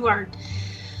 and you are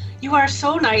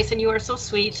so nice and you are so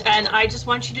sweet, and I just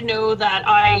want you to know that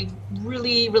I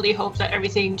really, really hope that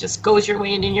everything just goes your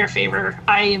way and in your favor.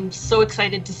 I am so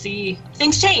excited to see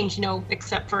things change,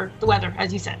 except for the weather,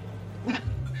 as you said.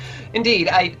 Indeed,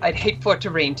 I'd hate for it to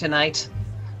rain tonight,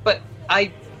 but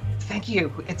I thank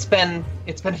you. It's been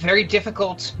very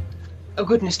difficult. Oh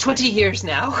goodness, 20 years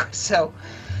now. So,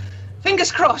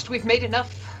 fingers crossed. We've made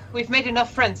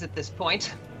enough friends at this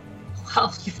point.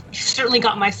 Well, you've certainly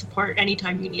got my support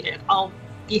anytime you need it. I'll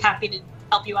be happy to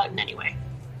help you out in any way.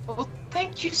 Well,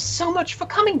 thank you so much for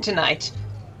coming tonight.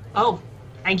 Oh,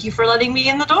 thank you for letting me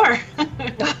in the door.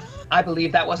 I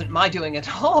believe that wasn't my doing at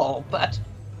all, but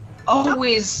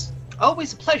always a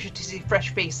pleasure to see fresh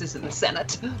faces in the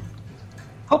Senate.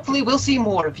 Hopefully we'll see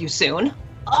more of you soon.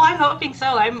 Oh, I'm hoping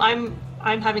so.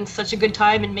 I'm having such a good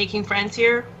time and making friends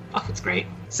here. Oh, it's great.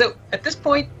 So, at this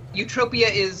point, Eutropia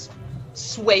is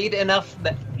swayed enough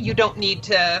that you don't need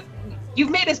to. You've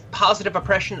made as positive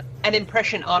an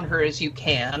impression on her as you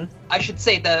can. I should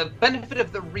say the benefit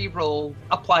of the reroll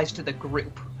applies to the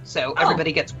group, so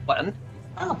everybody gets one.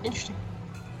 Oh, interesting.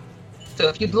 So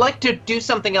if you'd like to do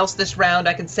something else this round,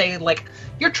 I can say,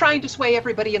 you're trying to sway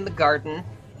everybody in the garden,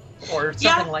 or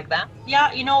something like that.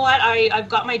 Yeah, you know what? I've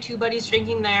got my two buddies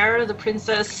drinking there. The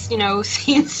princess,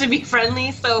 seems to be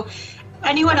friendly, so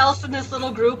anyone else in this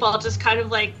little group, I'll just kind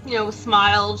of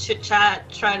smile, chit chat,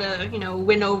 try to,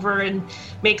 win over and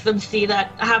make them see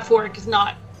that a half orc is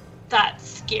not that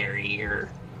scary or,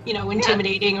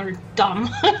 intimidating or dumb.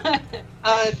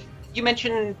 You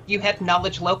mentioned you had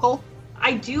knowledge local?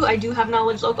 I do have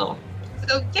knowledge local.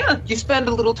 So yeah, you spend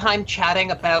a little time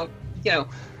chatting about,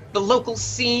 the local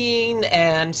scene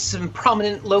and some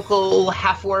prominent local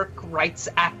half-orc rights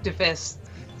activists,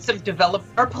 some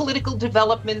political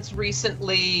developments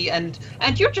recently, and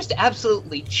you're just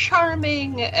absolutely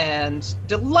charming and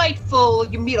delightful.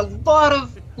 You meet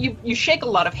you shake a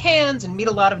lot of hands and meet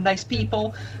a lot of nice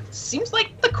people. Seems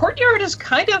like the courtyard is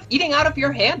kind of eating out of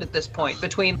your hand at this point,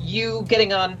 between you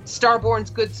getting on Starborn's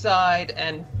good side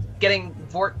and getting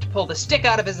Vort to pull the stick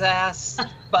out of his ass,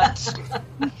 but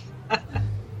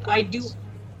I do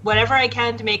whatever I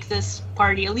can to make this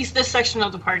party, at least this section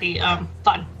of the party,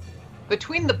 fun.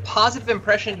 Between the positive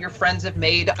impression your friends have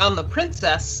made on the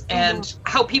princess and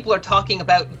how people are talking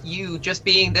about you just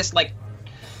being this,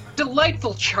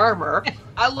 delightful charmer,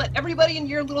 I'll let everybody in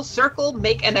your little circle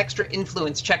make an extra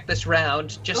influence check this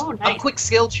round. Just a quick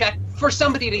skill check for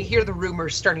somebody to hear the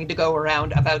rumors starting to go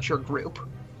around about your group.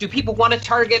 Do people want to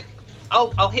target?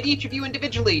 I'll hit each of you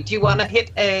individually. Do you want to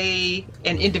hit an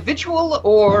individual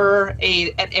or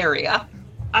an area?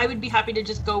 I would be happy to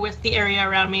just go with the area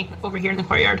around me over here in the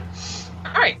courtyard.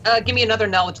 All right, give me another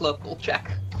knowledge local check.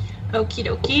 Okie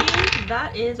dokie.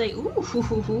 That is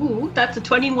that's a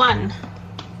 21.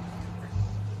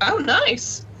 Oh,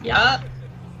 nice. Yeah.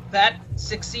 That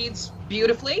succeeds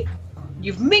beautifully.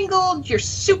 You've mingled. You're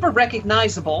super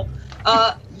recognizable.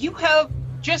 You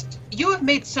have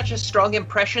made such a strong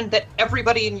impression that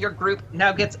everybody in your group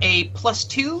now gets a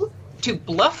 +2 to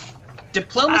bluff,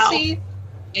 diplomacy,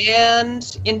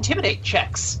 and intimidate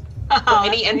checks. Oh,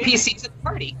 any NPCs at the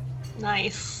party.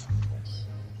 Nice.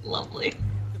 Lovely.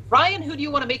 Ryan, who do you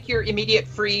want to make your immediate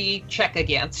free check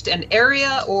against? An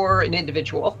area or an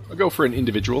individual? I'll go for an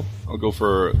individual. I'll go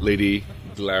for Lady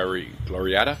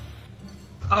Gloriata.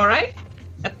 All right.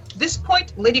 At this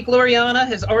point, Lady Gloriana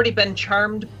has already been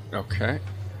charmed. Okay.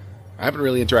 I haven't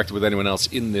really interacted with anyone else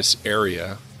in this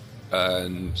area.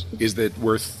 And is it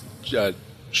worth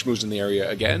schmoozing the area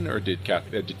again, or did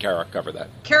Karak cover that?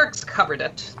 Karak's covered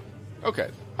it. Okay.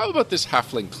 How about this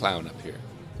halfling clown up here?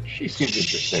 She seems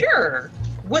interesting. Sure.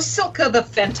 Wasilka the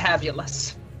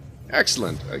Fantabulous.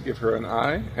 Excellent. I give her an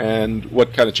eye. And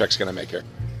what kind of checks can I make here?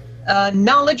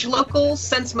 Knowledge local,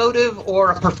 sense motive,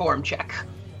 or a perform check.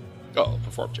 Oh,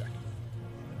 perform check.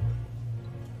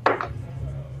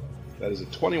 That is a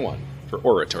 21 for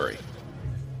oratory.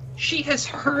 She has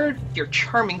heard your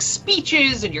charming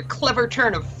speeches and your clever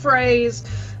turn of phrase.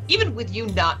 Even with you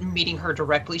not meeting her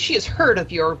directly, she has heard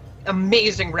of your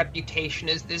amazing reputation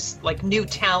as this new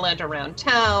talent around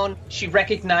town. She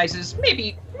recognizes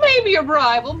maybe a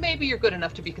rival, maybe you're good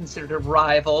enough to be considered a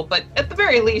rival, but at the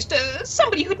very least,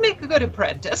 somebody who'd make a good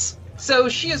apprentice. So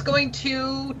she is going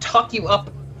to talk you up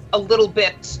a little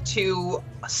bit to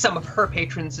some of her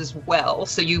patrons as well,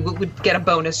 so you would get a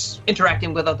bonus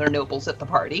interacting with other nobles at the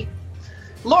party.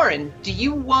 Lauren, do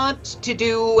you want to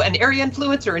do an area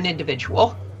influence or an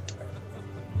individual?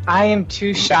 I am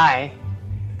too shy,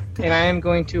 and I am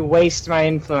going to waste my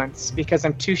influence because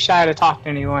I'm too shy to talk to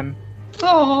anyone.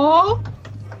 Aww.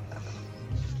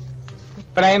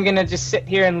 But I am going to just sit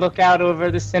here and look out over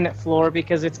the Senate floor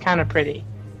because it's kind of pretty.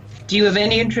 Do you have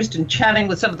any interest in chatting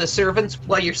with some of the servants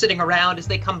while you're sitting around as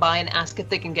they come by and ask if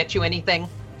they can get you anything?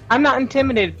 I'm not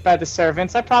intimidated by the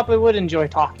servants. I probably would enjoy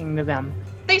talking to them.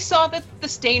 They saw that the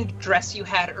stained dress you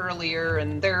had earlier,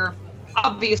 and they're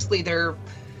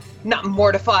not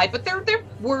mortified, but they're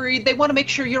worried. They want to make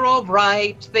sure you're all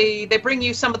right. They bring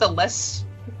you some of the less,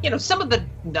 some of the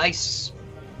nice,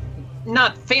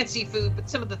 not fancy food, but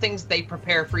some of the things they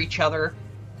prepare for each other.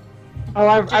 Oh,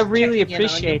 I really checking in on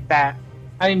appreciate that.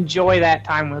 I enjoy that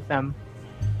time with them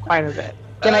quite a bit.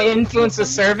 Can I influence the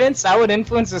servants? I would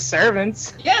influence the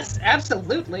servants. Yes,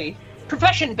 absolutely.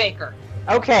 Profession baker.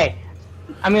 Okay.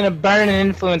 I'm going to burn an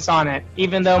influence on it,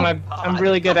 even though I'm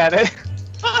really good at it.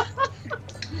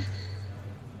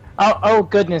 Oh,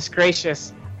 goodness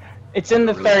gracious. It's in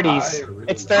the Really 30s. high, really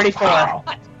It's low? 34. Wow.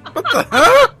 What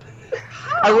the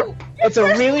hell? It's a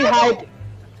really high...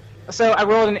 So I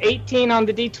rolled an 18 on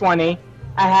the D20.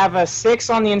 I have a 6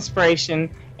 on the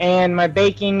inspiration, and my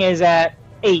baking is at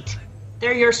 8.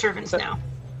 They're your servants now.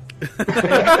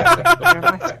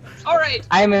 All right.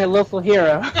 I'm a local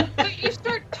hero. So you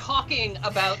start talking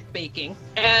about baking,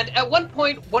 and at one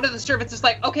point, one of the servants is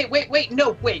like, okay, wait.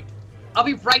 I'll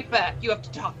be right back. You have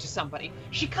to talk to somebody.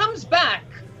 She comes back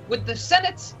with the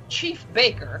Senate's chief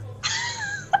baker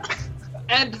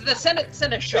and the Senate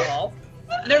seneschal.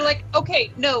 And they're like,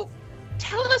 okay, no,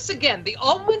 tell us again. The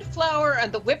almond flour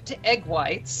and the whipped egg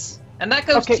whites, and that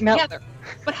goes together.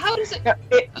 But how does it... No,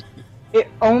 it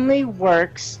only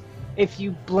works if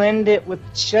you blend it with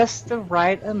just the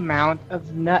right amount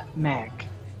of nutmeg.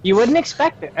 You wouldn't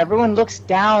expect it. Everyone looks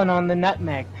down on the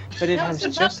nutmeg, but it has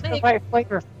just the right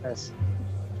flavor for this.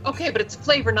 Okay, but it's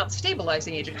flavor, not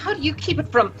stabilizing agent. How do you keep it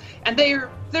from... And they're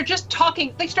just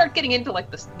talking... They start getting into,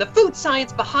 the food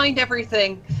science behind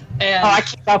everything, and... Oh, I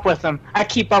keep up with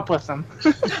them.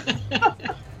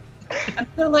 And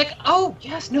they're like, oh,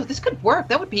 yes, no, this could work.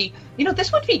 That would be...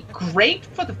 this would be great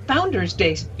for the Founders'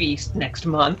 Day feast next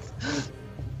month.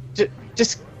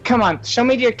 Just, come on, show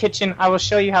me to your kitchen. I will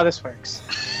show you how this works.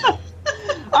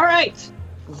 All right.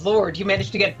 Lord, you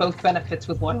managed to get both benefits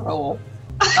with one roll.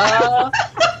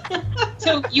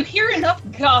 So you hear enough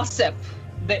gossip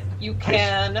that you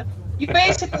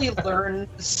basically learn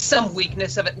some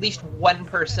weakness of at least one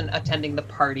person attending the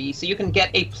party. So you can get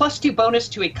a +2 bonus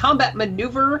to a combat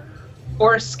maneuver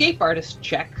or escape artist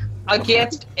check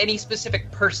against any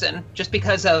specific person, just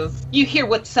because of you hear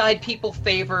what side people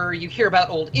favor, you hear about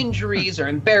old injuries or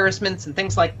embarrassments and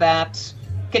things like that.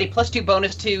 Get a +2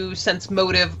 bonus to sense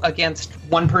motive against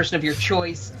one person of your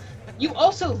choice. You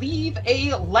also leave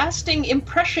a lasting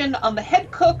impression on the head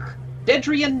cook,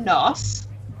 Dedrian Noss.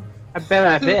 I bet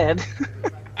I did.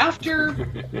 After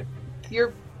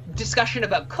your discussion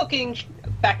about cooking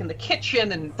back in the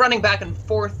kitchen and running back and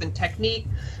forth in technique,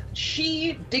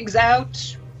 she digs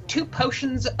out 2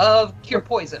 potions of cure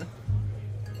poison.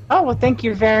 Oh, well, thank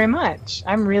you very much.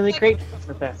 I'm really grateful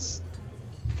for this.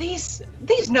 These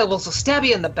nobles will stab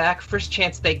you in the back first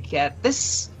chance they get.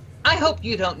 I hope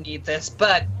you don't need this,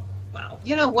 but, well,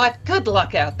 you know what? Good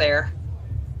luck out there.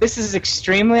 This is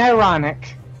extremely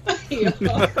ironic. Yeah.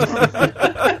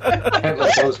 Can't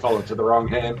let those fall into the wrong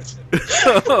hands.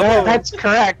 No, that's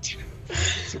correct.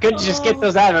 It's good to just get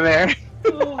those out of there.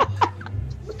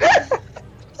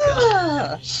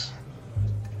 Gosh.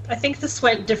 I think this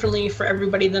went differently for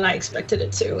everybody than I expected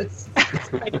it to. It's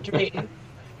quite entertaining.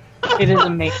 It is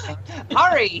amazing.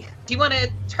 Ari, do you want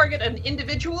to target an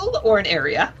individual or an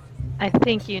area? I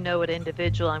think you know what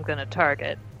individual I'm going to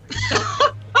target.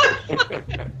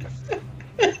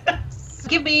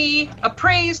 Give me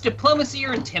appraise, diplomacy,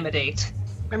 or intimidate.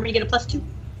 Remember to get a +2.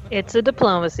 It's a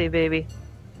diplomacy, baby.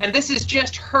 And this is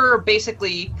just her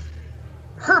basically,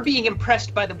 her being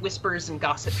impressed by the whispers and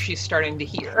gossip she's starting to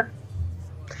hear.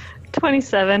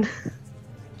 27.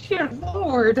 Dear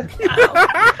Lord.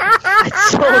 I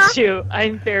told you,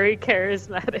 I'm very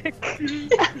charismatic.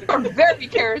 You're very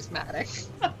charismatic.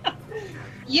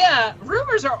 Yeah,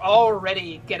 rumors are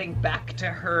already getting back to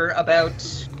her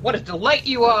about what a delight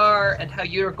you are and how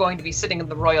you're going to be sitting in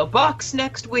the royal box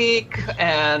next week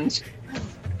and...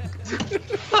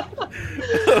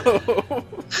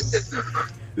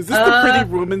 Is this the pretty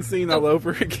woman scene all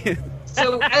over again?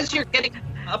 So as you're getting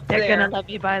up They're there... gonna love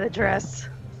you by the dress.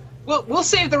 We'll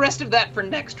save the rest of that for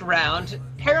next round.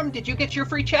 Harem, did you get your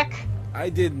free check? I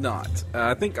did not.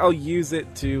 I think I'll use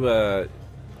it to...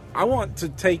 I want to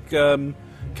take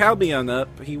Calbion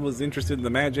up. He was interested in the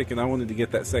magic, and I wanted to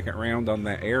get that second round on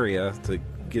that area to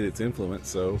get its influence,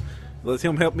 so let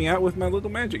him help me out with my little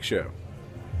magic show.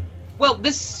 Well,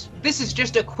 this is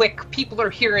just a quick... People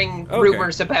are hearing Okay.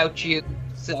 rumors about you,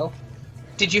 so...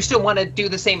 Did you still want to do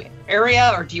the same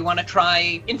area, or do you want to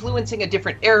try influencing a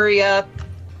different area?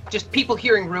 Just people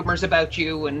hearing rumors about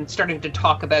you and starting to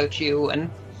talk about you, and...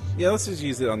 Yeah, let's just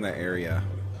use it on that area.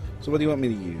 So what do you want me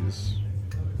to use?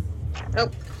 Oh,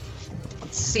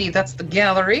 let's see, that's the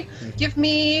gallery. Give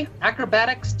me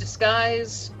acrobatics,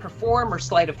 disguise, perform, or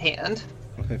sleight of hand.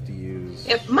 I'll have to use...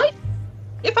 It might...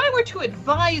 If I were to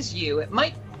advise you, it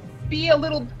might be a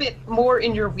little bit more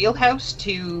in your wheelhouse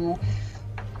to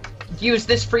use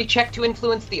this free check to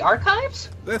influence the archives.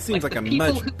 That seems like the a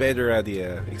people much better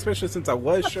idea, especially since I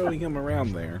was showing him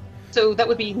around there. So that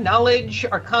would be knowledge,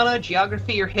 arcana,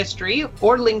 geography, or history,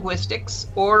 or linguistics,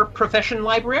 or profession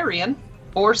librarian,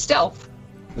 or stealth.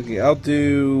 Okay, I'll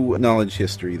do knowledge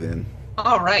history then.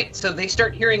 All right, so they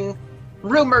start hearing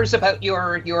rumors about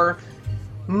your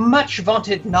much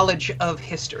vaunted knowledge of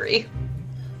history.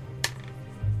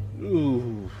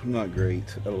 Ooh, not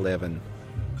great. 11.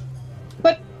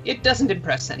 But it doesn't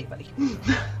impress anybody.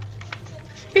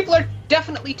 People are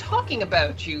definitely talking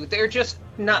about you. They're just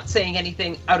not saying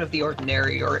anything out of the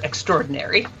ordinary or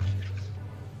extraordinary.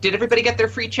 Did everybody get their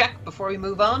free check before we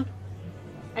move on?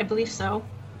 I believe so.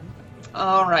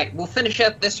 All right, we'll finish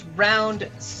up this round.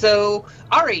 So,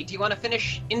 Ari, do you want to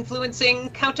finish influencing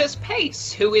Countess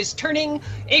Pace, who is turning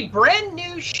a brand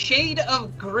new shade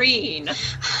of green?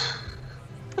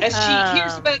 As she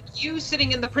hears about you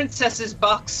sitting in the princess's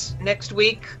box next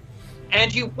week,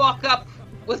 and you walk up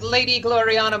with Lady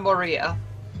Gloriana Moria,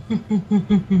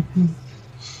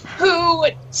 who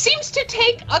seems to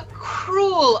take a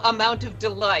cruel amount of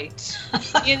delight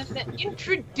in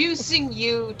introducing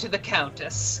you to the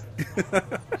Countess.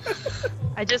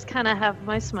 I just kind of have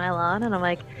my smile on, and I'm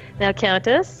like, now,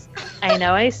 Countess, I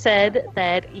know I said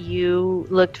that you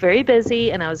looked very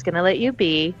busy, and I was going to let you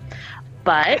be,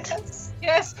 but...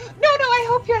 Yes. No, I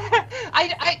hope you're...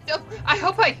 I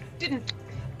hope I didn't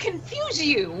confuse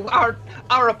you. Our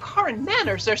abhorrent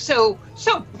manners are so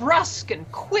brusque and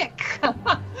quick.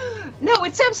 No,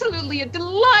 it's absolutely a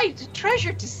delight, a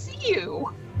treasure to see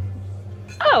you.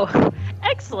 Oh,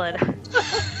 excellent.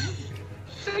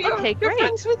 So you're, Okay, you're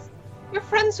great.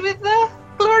 friends with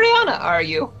Gloriana, are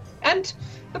you? And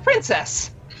the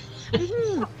princess.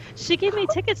 Mhm. She gave me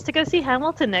tickets to go see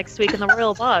Hamilton next week in the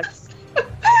Royal Box.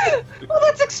 Well,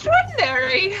 that's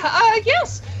extraordinary.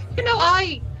 Yes. You know,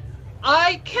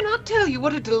 I cannot tell you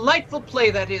what a delightful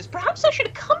play that is. Perhaps I should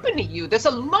accompany you. There's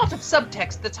a lot of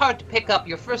subtext that's hard to pick up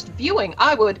your first viewing.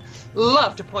 I would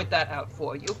love to point that out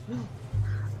for you.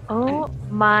 Oh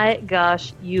my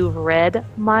gosh, you've read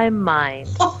my mind.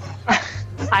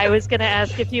 I was going to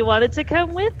ask if you wanted to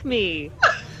come with me.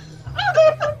 Oh,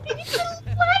 that would be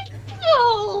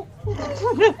delightful.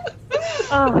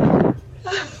 Oh,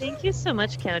 thank you so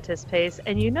much, Countess Pace.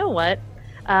 And you know what?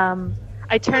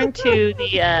 I turn to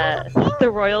the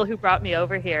royal who brought me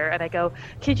over here, and I go,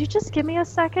 "Could you just give me a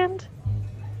second?"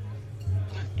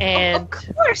 And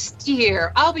Of course,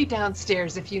 dear. I'll be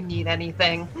downstairs if you need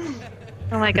anything.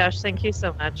 oh my gosh, thank you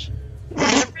so much.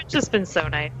 It's just been so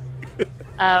nice.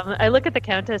 I look at the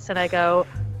Countess and I go,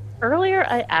 "Earlier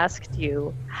I asked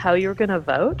you how you were going to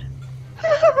vote."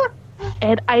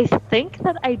 And I think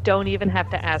that I don't even have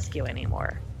to ask you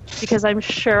anymore. Because I'm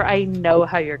sure I know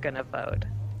how you're going to vote.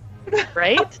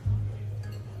 Right?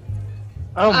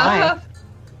 Oh my.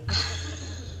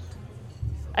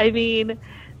 I mean,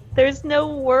 there's no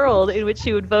world in which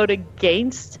you would vote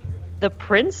against the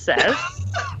princess.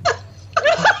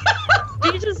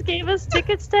 You just gave us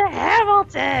tickets to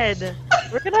Hamilton.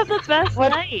 We're going to have the best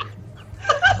night.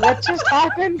 What just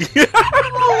happened?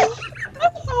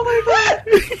 Oh my god!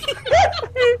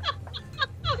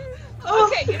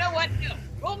 Okay, you know what? No.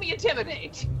 Roll me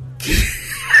intimidate.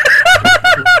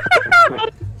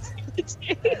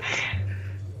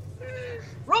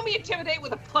 Roll me intimidate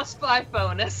with a +5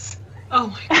 bonus. Oh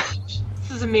my gosh,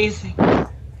 this is amazing.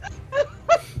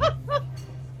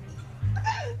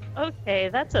 Okay,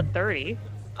 that's a 30.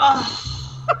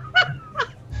 Oh,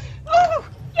 Oh,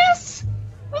 yes!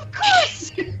 Of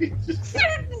course!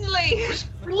 Certainly!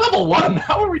 We're level 1.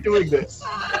 How are we doing this?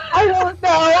 I don't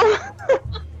know.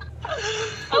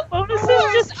 The bonuses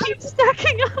just keep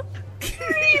stacking up.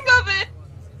 Dream of it!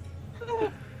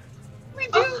 We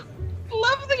do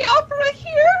love the opera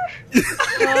here!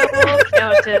 Oh,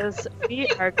 Countess, we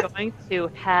are going to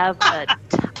have a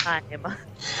time.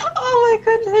 oh my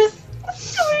goodness.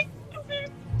 It's going to be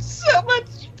so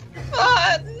much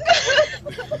fun!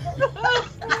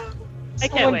 I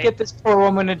can't Someone wait. get this poor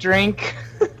woman a drink.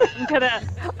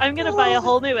 I'm gonna buy a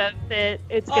whole new outfit.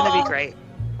 It's gonna be great.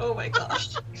 Oh my gosh.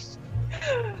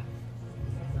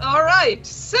 All right,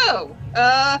 so,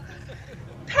 Param,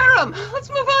 let's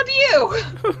move on to you.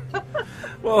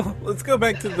 Well, let's go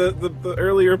back to the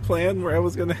earlier plan where I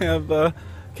was going to have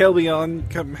Kelbion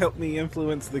come help me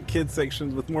influence the kids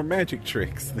section with more magic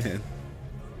tricks then.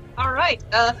 All right,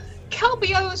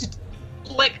 Calbio's,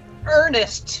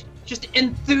 earnest, just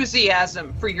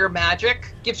enthusiasm for your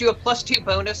magic gives you a +2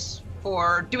 bonus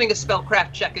for doing a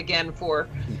spellcraft check again for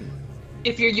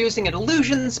if you're using an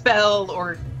illusion spell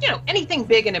or, anything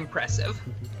big and impressive.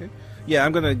 Okay. Yeah,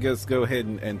 I'm going to just go ahead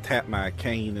and tap my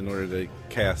cane in order to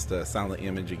cast a silent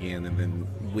image again and then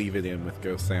weave it in with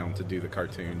ghost sound to do the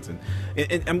cartoons. And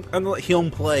I'm going to let him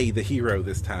play the hero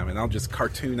this time, and I'll just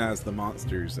cartoonize the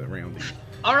monsters around him.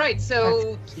 All right,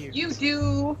 so you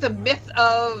do the myth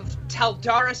of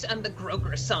Taldaris and the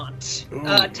Grograsant.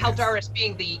 Taldaris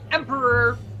being the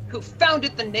emperor who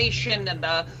founded the nation, and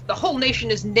the whole nation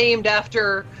is named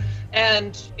after,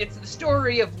 and it's the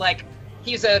story of,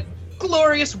 he's a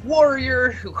glorious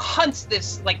warrior who hunts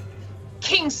this,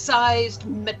 king-sized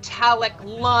metallic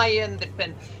lion that's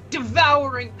been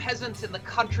devouring peasants in the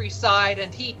countryside,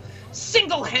 and he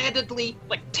single-handedly,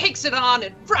 takes it on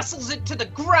and wrestles it to the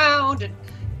ground and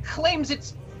claims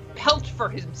its pelt for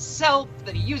himself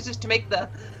that he uses to make the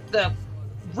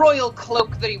royal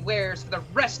cloak that he wears for the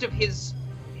rest of his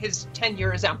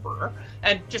tenure as emperor.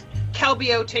 And just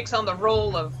Calbio takes on the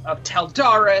role of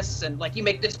Taldaris, and you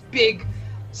make this big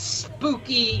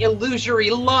spooky illusory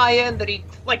lion that he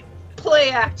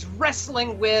play acts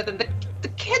wrestling with, and the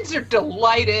kids are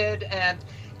delighted, and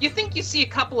you think you see a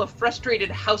couple of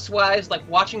frustrated housewives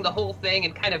watching the whole thing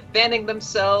and kind of fanning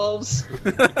themselves.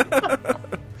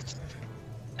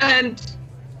 And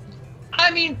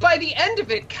I mean, by the end of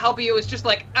it, Calbio is just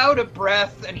out of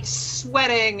breath, and he's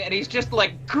sweating, and he's just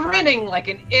grinning like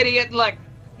an idiot,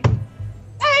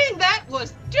 hey, that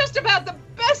was just about the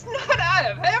best night I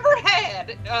have ever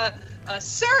had.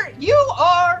 Sir, you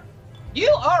are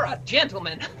a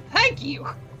gentleman. Thank you.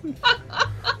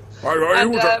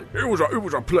 It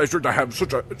was a pleasure to have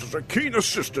such a keen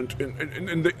assistant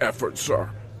in the effort, sir.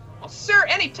 Well, sir,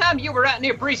 anytime you were out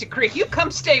near Breezy Creek, you come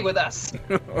stay with us.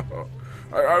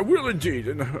 I will indeed,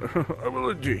 and I will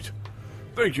indeed.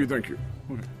 Thank you.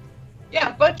 Yeah,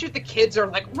 a bunch of the kids are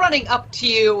running up to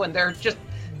you, and they're just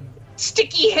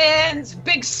sticky hands,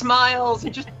 big smiles,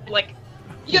 and just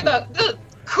you're the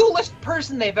coolest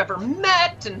person they've ever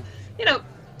met. And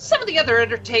some of the other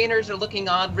entertainers are looking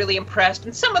on, really impressed,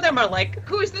 and some of them are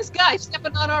who is this guy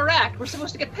stepping on our act? We're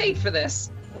supposed to get paid for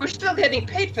this. We're still getting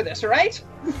paid for this, right?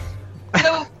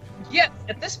 So, yeah,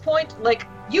 at this point,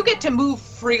 you get to move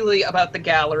freely about the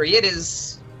gallery. It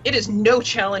is no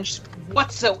challenge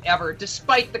whatsoever,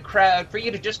 despite the crowd, for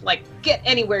you to just, get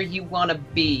anywhere you want to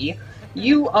be.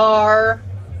 You are,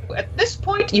 at this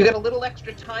point, you get a little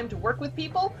extra time to work with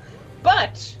people,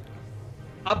 but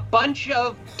a bunch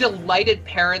of delighted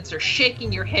parents are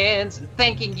shaking your hands and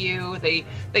thanking you. They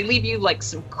leave you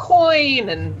some coin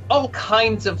and all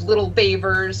kinds of little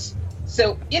favors.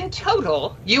 So in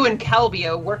total, you and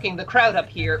Calbio working the crowd up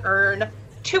here earn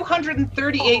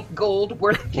 238 gold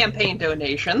worth of campaign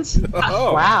donations.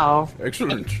 Oh, Wow.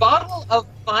 excellent. A bottle of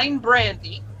fine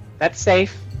brandy. That's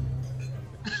safe.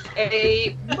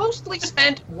 a mostly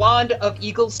spent Wand of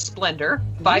Eagle's Splendor,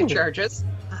 5 charges.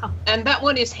 Wow. And that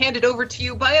one is handed over to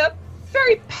you by a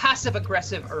very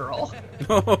passive-aggressive Earl.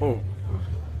 Oh.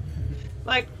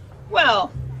 Like,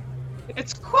 well,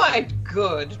 it's quite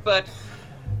good, but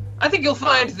I think you'll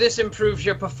find this improves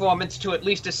your performance to at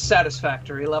least a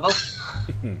satisfactory level.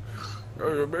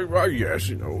 Yes,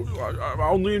 you know, I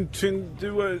only intend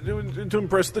to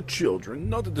impress the children,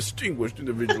 not a distinguished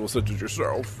individual such as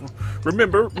yourself.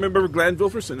 Remember Glanville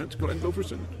for Senate, Glanville for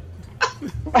Senate.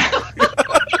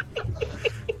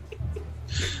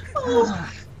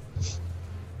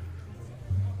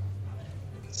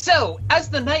 So, as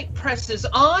the night presses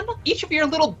on, each of your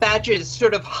little badges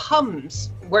sort of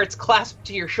hums where it's clasped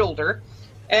to your shoulder,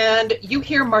 and you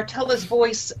hear Martella's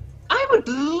voice. I would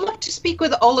love to speak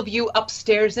with all of you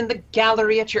upstairs in the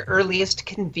gallery at your earliest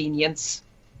convenience.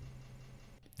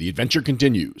 The adventure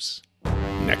continues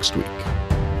next week.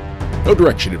 No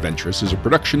Direction Adventurous is a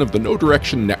production of the No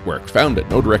Direction Network, found at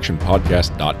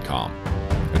NoDirectionPodcast.com.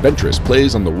 Adventurous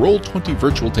plays on the Roll20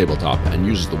 virtual tabletop and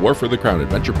uses the War for the Crown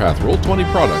Adventure Path Roll20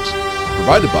 products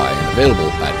provided by and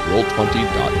available at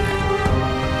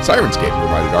Roll20.net. Sirenscape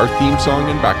provided our theme song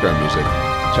and background music.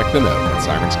 Check them out at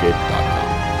Sirenscape.com.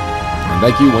 And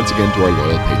thank you once again to our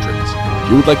loyal patrons. If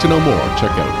you would like to know more,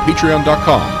 check out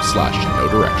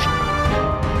patreon.com/NoDirection.